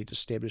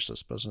established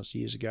this business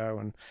years ago,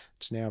 and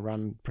it's now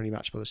run pretty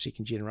much by the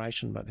second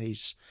generation. But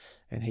he's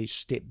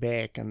stepped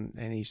back, and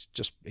he's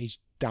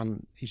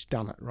done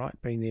it,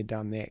 right. Been there,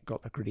 done that,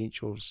 got the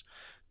credentials,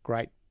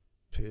 great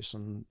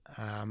person.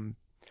 And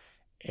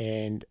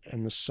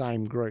in the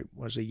same group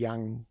was a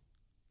young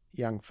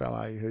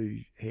fellow who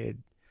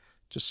had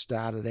just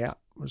starting out,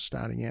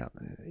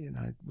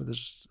 with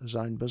his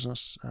own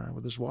business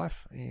with his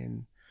wife,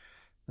 and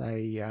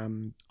they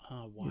good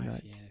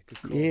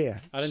call. Yeah,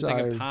 I didn't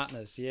think of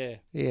partners.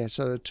 Yeah,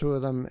 so the two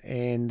of them,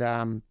 and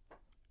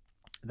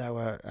they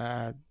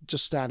were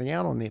just starting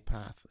out on their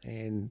path,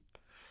 and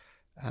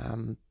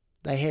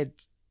they had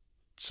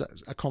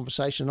a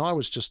conversation. I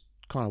was just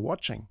kind of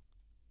watching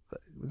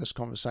this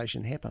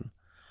conversation happen.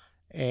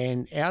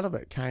 And out of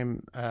it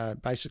came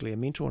basically a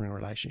mentoring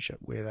relationship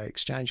where they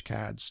exchanged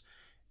cards,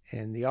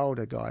 and the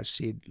older guy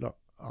said, look,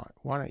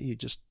 why don't you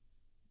just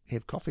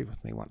have coffee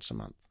with me once a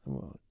month?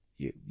 Well,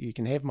 you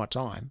can have my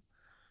time,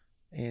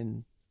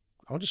 and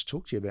I'll just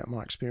talk to you about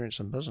my experience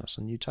in business,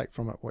 and you take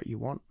from it what you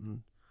want.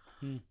 And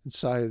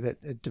so that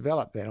it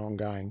developed that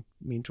ongoing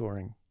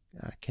mentoring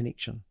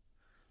connection.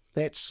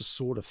 That's the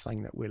sort of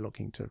thing that we're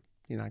looking to,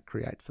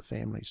 create for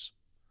families.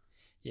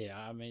 Yeah,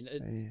 I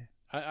mean...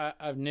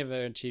 I've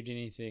never achieved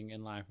anything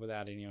in life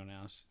without anyone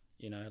else,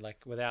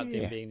 without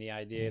them being the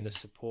idea, the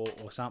support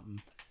or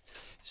something.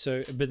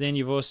 So, but then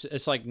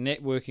it's like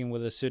networking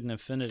with a certain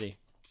affinity.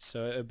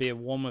 So it'd be a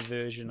warmer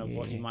version of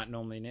what you might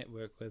normally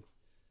network with.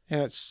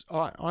 And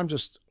I'm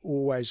just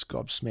always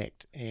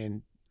gobsmacked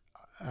and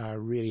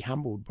really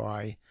humbled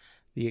by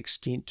the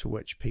extent to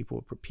which people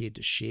are prepared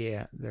to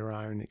share their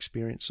own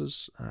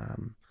experiences,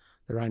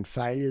 their own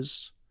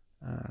failures,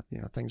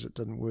 things that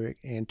didn't work,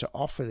 and to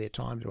offer their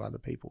time to other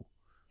people.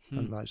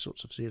 In those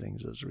sorts of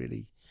settings is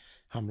really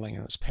humbling,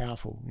 and it's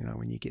powerful,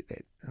 when you get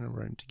that in a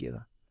room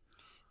together.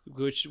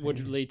 Which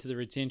would lead to the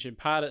retention.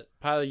 Part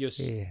of your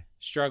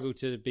struggle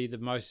to be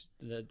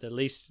the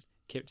least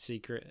kept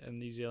secret in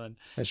New Zealand.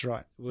 That's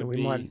right. We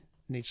might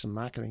need some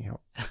marketing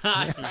help.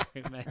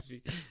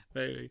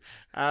 Maybe.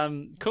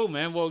 Cool,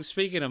 man. Well,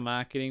 speaking of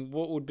marketing,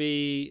 what would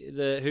be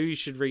who you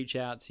should reach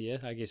out to you?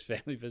 I guess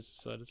family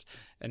business owners,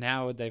 and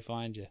how would they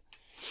find you?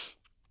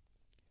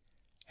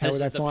 How would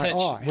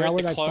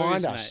they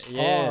find us?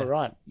 Yeah. Oh,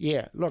 right.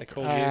 Yeah. Look,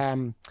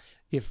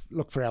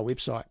 look for our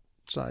website,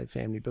 so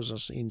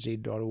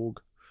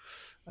familybusinessnz.org,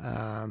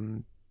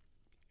 and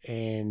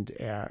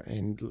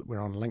we're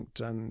on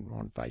LinkedIn, we're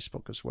on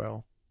Facebook as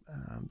well.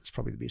 It's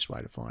probably the best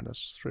way to find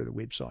us, through the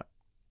website.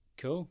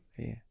 Cool.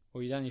 Yeah.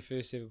 Well, you've done your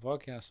first ever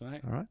podcast,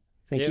 mate. All right.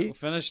 Thank yeah, you. We're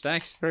finished.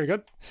 Thanks. Very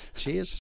good. Cheers.